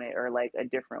twist on it, or like a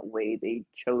different way they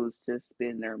chose to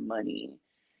spend their money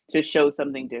to show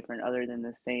something different other than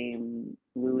the same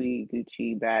Louis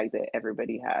Gucci bag that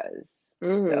everybody has.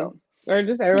 Mm-hmm. So Or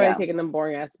just everybody yeah. taking them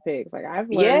boring ass pics. Like I've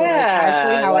learned that like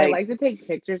actually Yeah, how I like like to take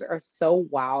pictures are so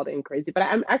wild and crazy, but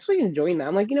I'm actually enjoying that.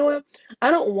 I'm like, you know what? I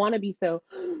don't want to be so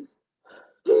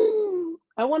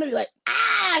I want to be like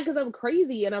because I'm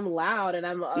crazy and I'm loud and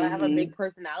I have a big mhm.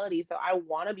 personality, so I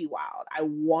want to be wild. I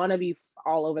want to be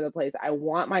all over the place. I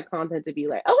want my content to be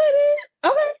like, okay,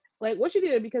 man, okay, like what you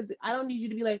doing? Because I don't need you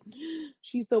to be like,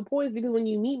 she's so poised. Because when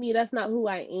you meet me, that's not who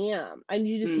I am. I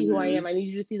need you to see who I am. Mhm. I need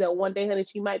you to see that one day, honey,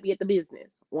 she might be at the business.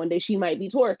 One day she might be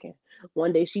twerking.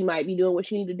 One day she might be doing what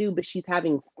she need to do, but she's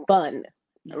having fun.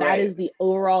 That Right. is the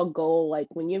overall goal. Like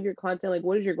when you have your content, like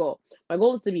what is your goal? My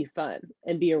goal is to be fun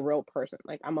and be a real person.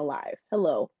 Like I'm alive.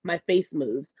 Hello. My face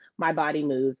moves. My body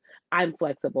moves. I'm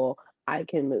flexible. I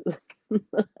can move.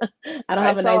 I don't I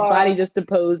have a nice body saw just to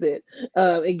pose it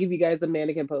and give you guys a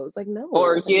mannequin pose. Like,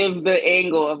 or no. Like, give the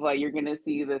angle of like you're gonna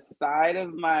see the side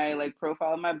of my like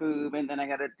profile of my boob, and then I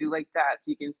gotta do like that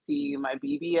so you can see my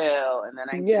BBL, and then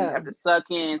you yeah. have to suck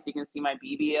in so you can see my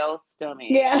BBL stomach,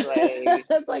 Yeah. like,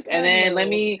 It's like, and then let no.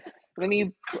 me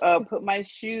put my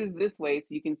shoes this way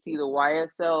so you can see the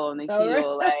YSL on the All right.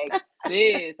 heel, like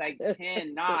sis, I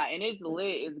cannot, and it's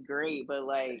lit, it's great, but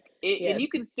like it, and Yes. you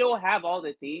can still have all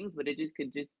the things, but it just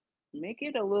could just make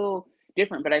it a little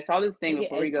different. But I saw this thing Make it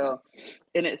before we edgy. go,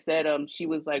 and it said she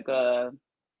was like a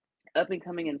up and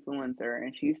coming influencer,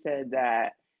 and she said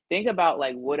that think about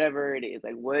like whatever it is,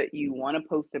 like what you want to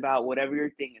post about, whatever your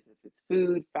thing is. If it's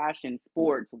food, fashion,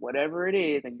 sports, whatever it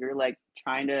is, and you're like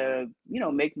trying to,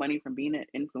 make money from being an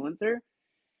influencer,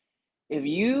 if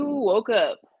you woke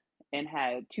up and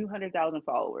had 200,000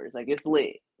 followers, like it's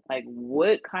lit, like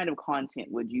what kind of content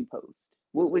would you post?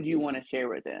 What would you want to share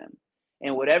with them?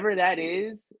 And whatever that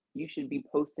is, you should be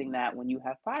posting that when you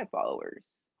have 5 followers,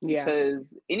 Yeah. because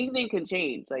anything can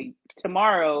change. Like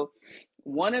tomorrow,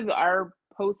 one of our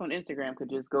posts on Instagram could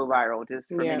just go viral just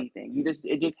from Yeah. anything.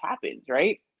 It just happens,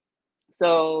 right?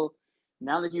 So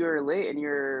now that you're lit and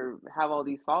you're have all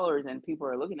these followers and people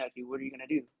are looking at you, what are you gonna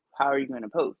do? How are you gonna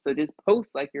post? So just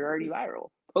post like you're already viral.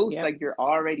 Post Yep. like you're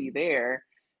already there,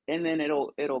 and then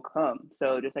it'll come.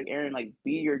 So just like Aaron, like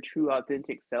be your true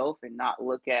authentic self and not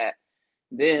look at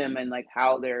them and like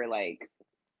how they're like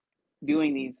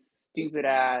doing these stupid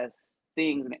ass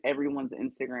things and everyone's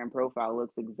Instagram profile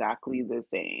looks exactly the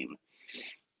same.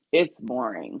 It's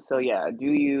boring. So yeah, do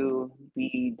you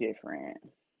be different?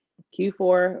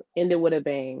 Q4 ended with a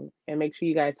bang. And make sure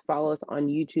you guys follow us on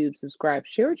YouTube, subscribe,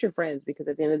 share with your friends, because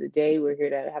at the end of the day, we're here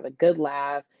to have a good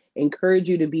laugh, encourage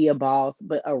you to be a boss,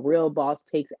 but a real boss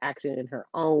takes action in her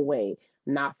own way,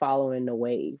 not following the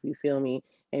wave. You feel me?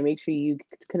 And make sure you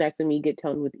connect with me, Get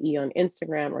Toned with E on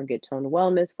Instagram, or Get Toned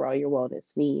Wellness for all your wellness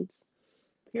needs.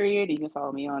 Period. You can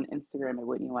follow me on Instagram at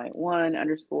Whitney White one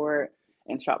underscore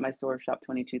and shop my store, shop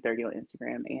 2230 on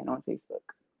Instagram and on Facebook.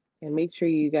 And make sure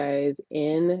you guys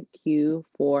in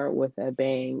Q4 with a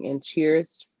bang. And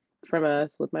cheers from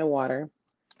us with my water.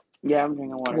 Yeah, I'm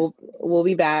drinking water. We'll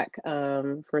be back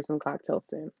for some cocktails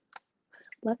soon.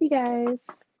 Love you guys.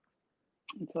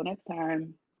 Until next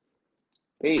time.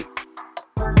 Peace.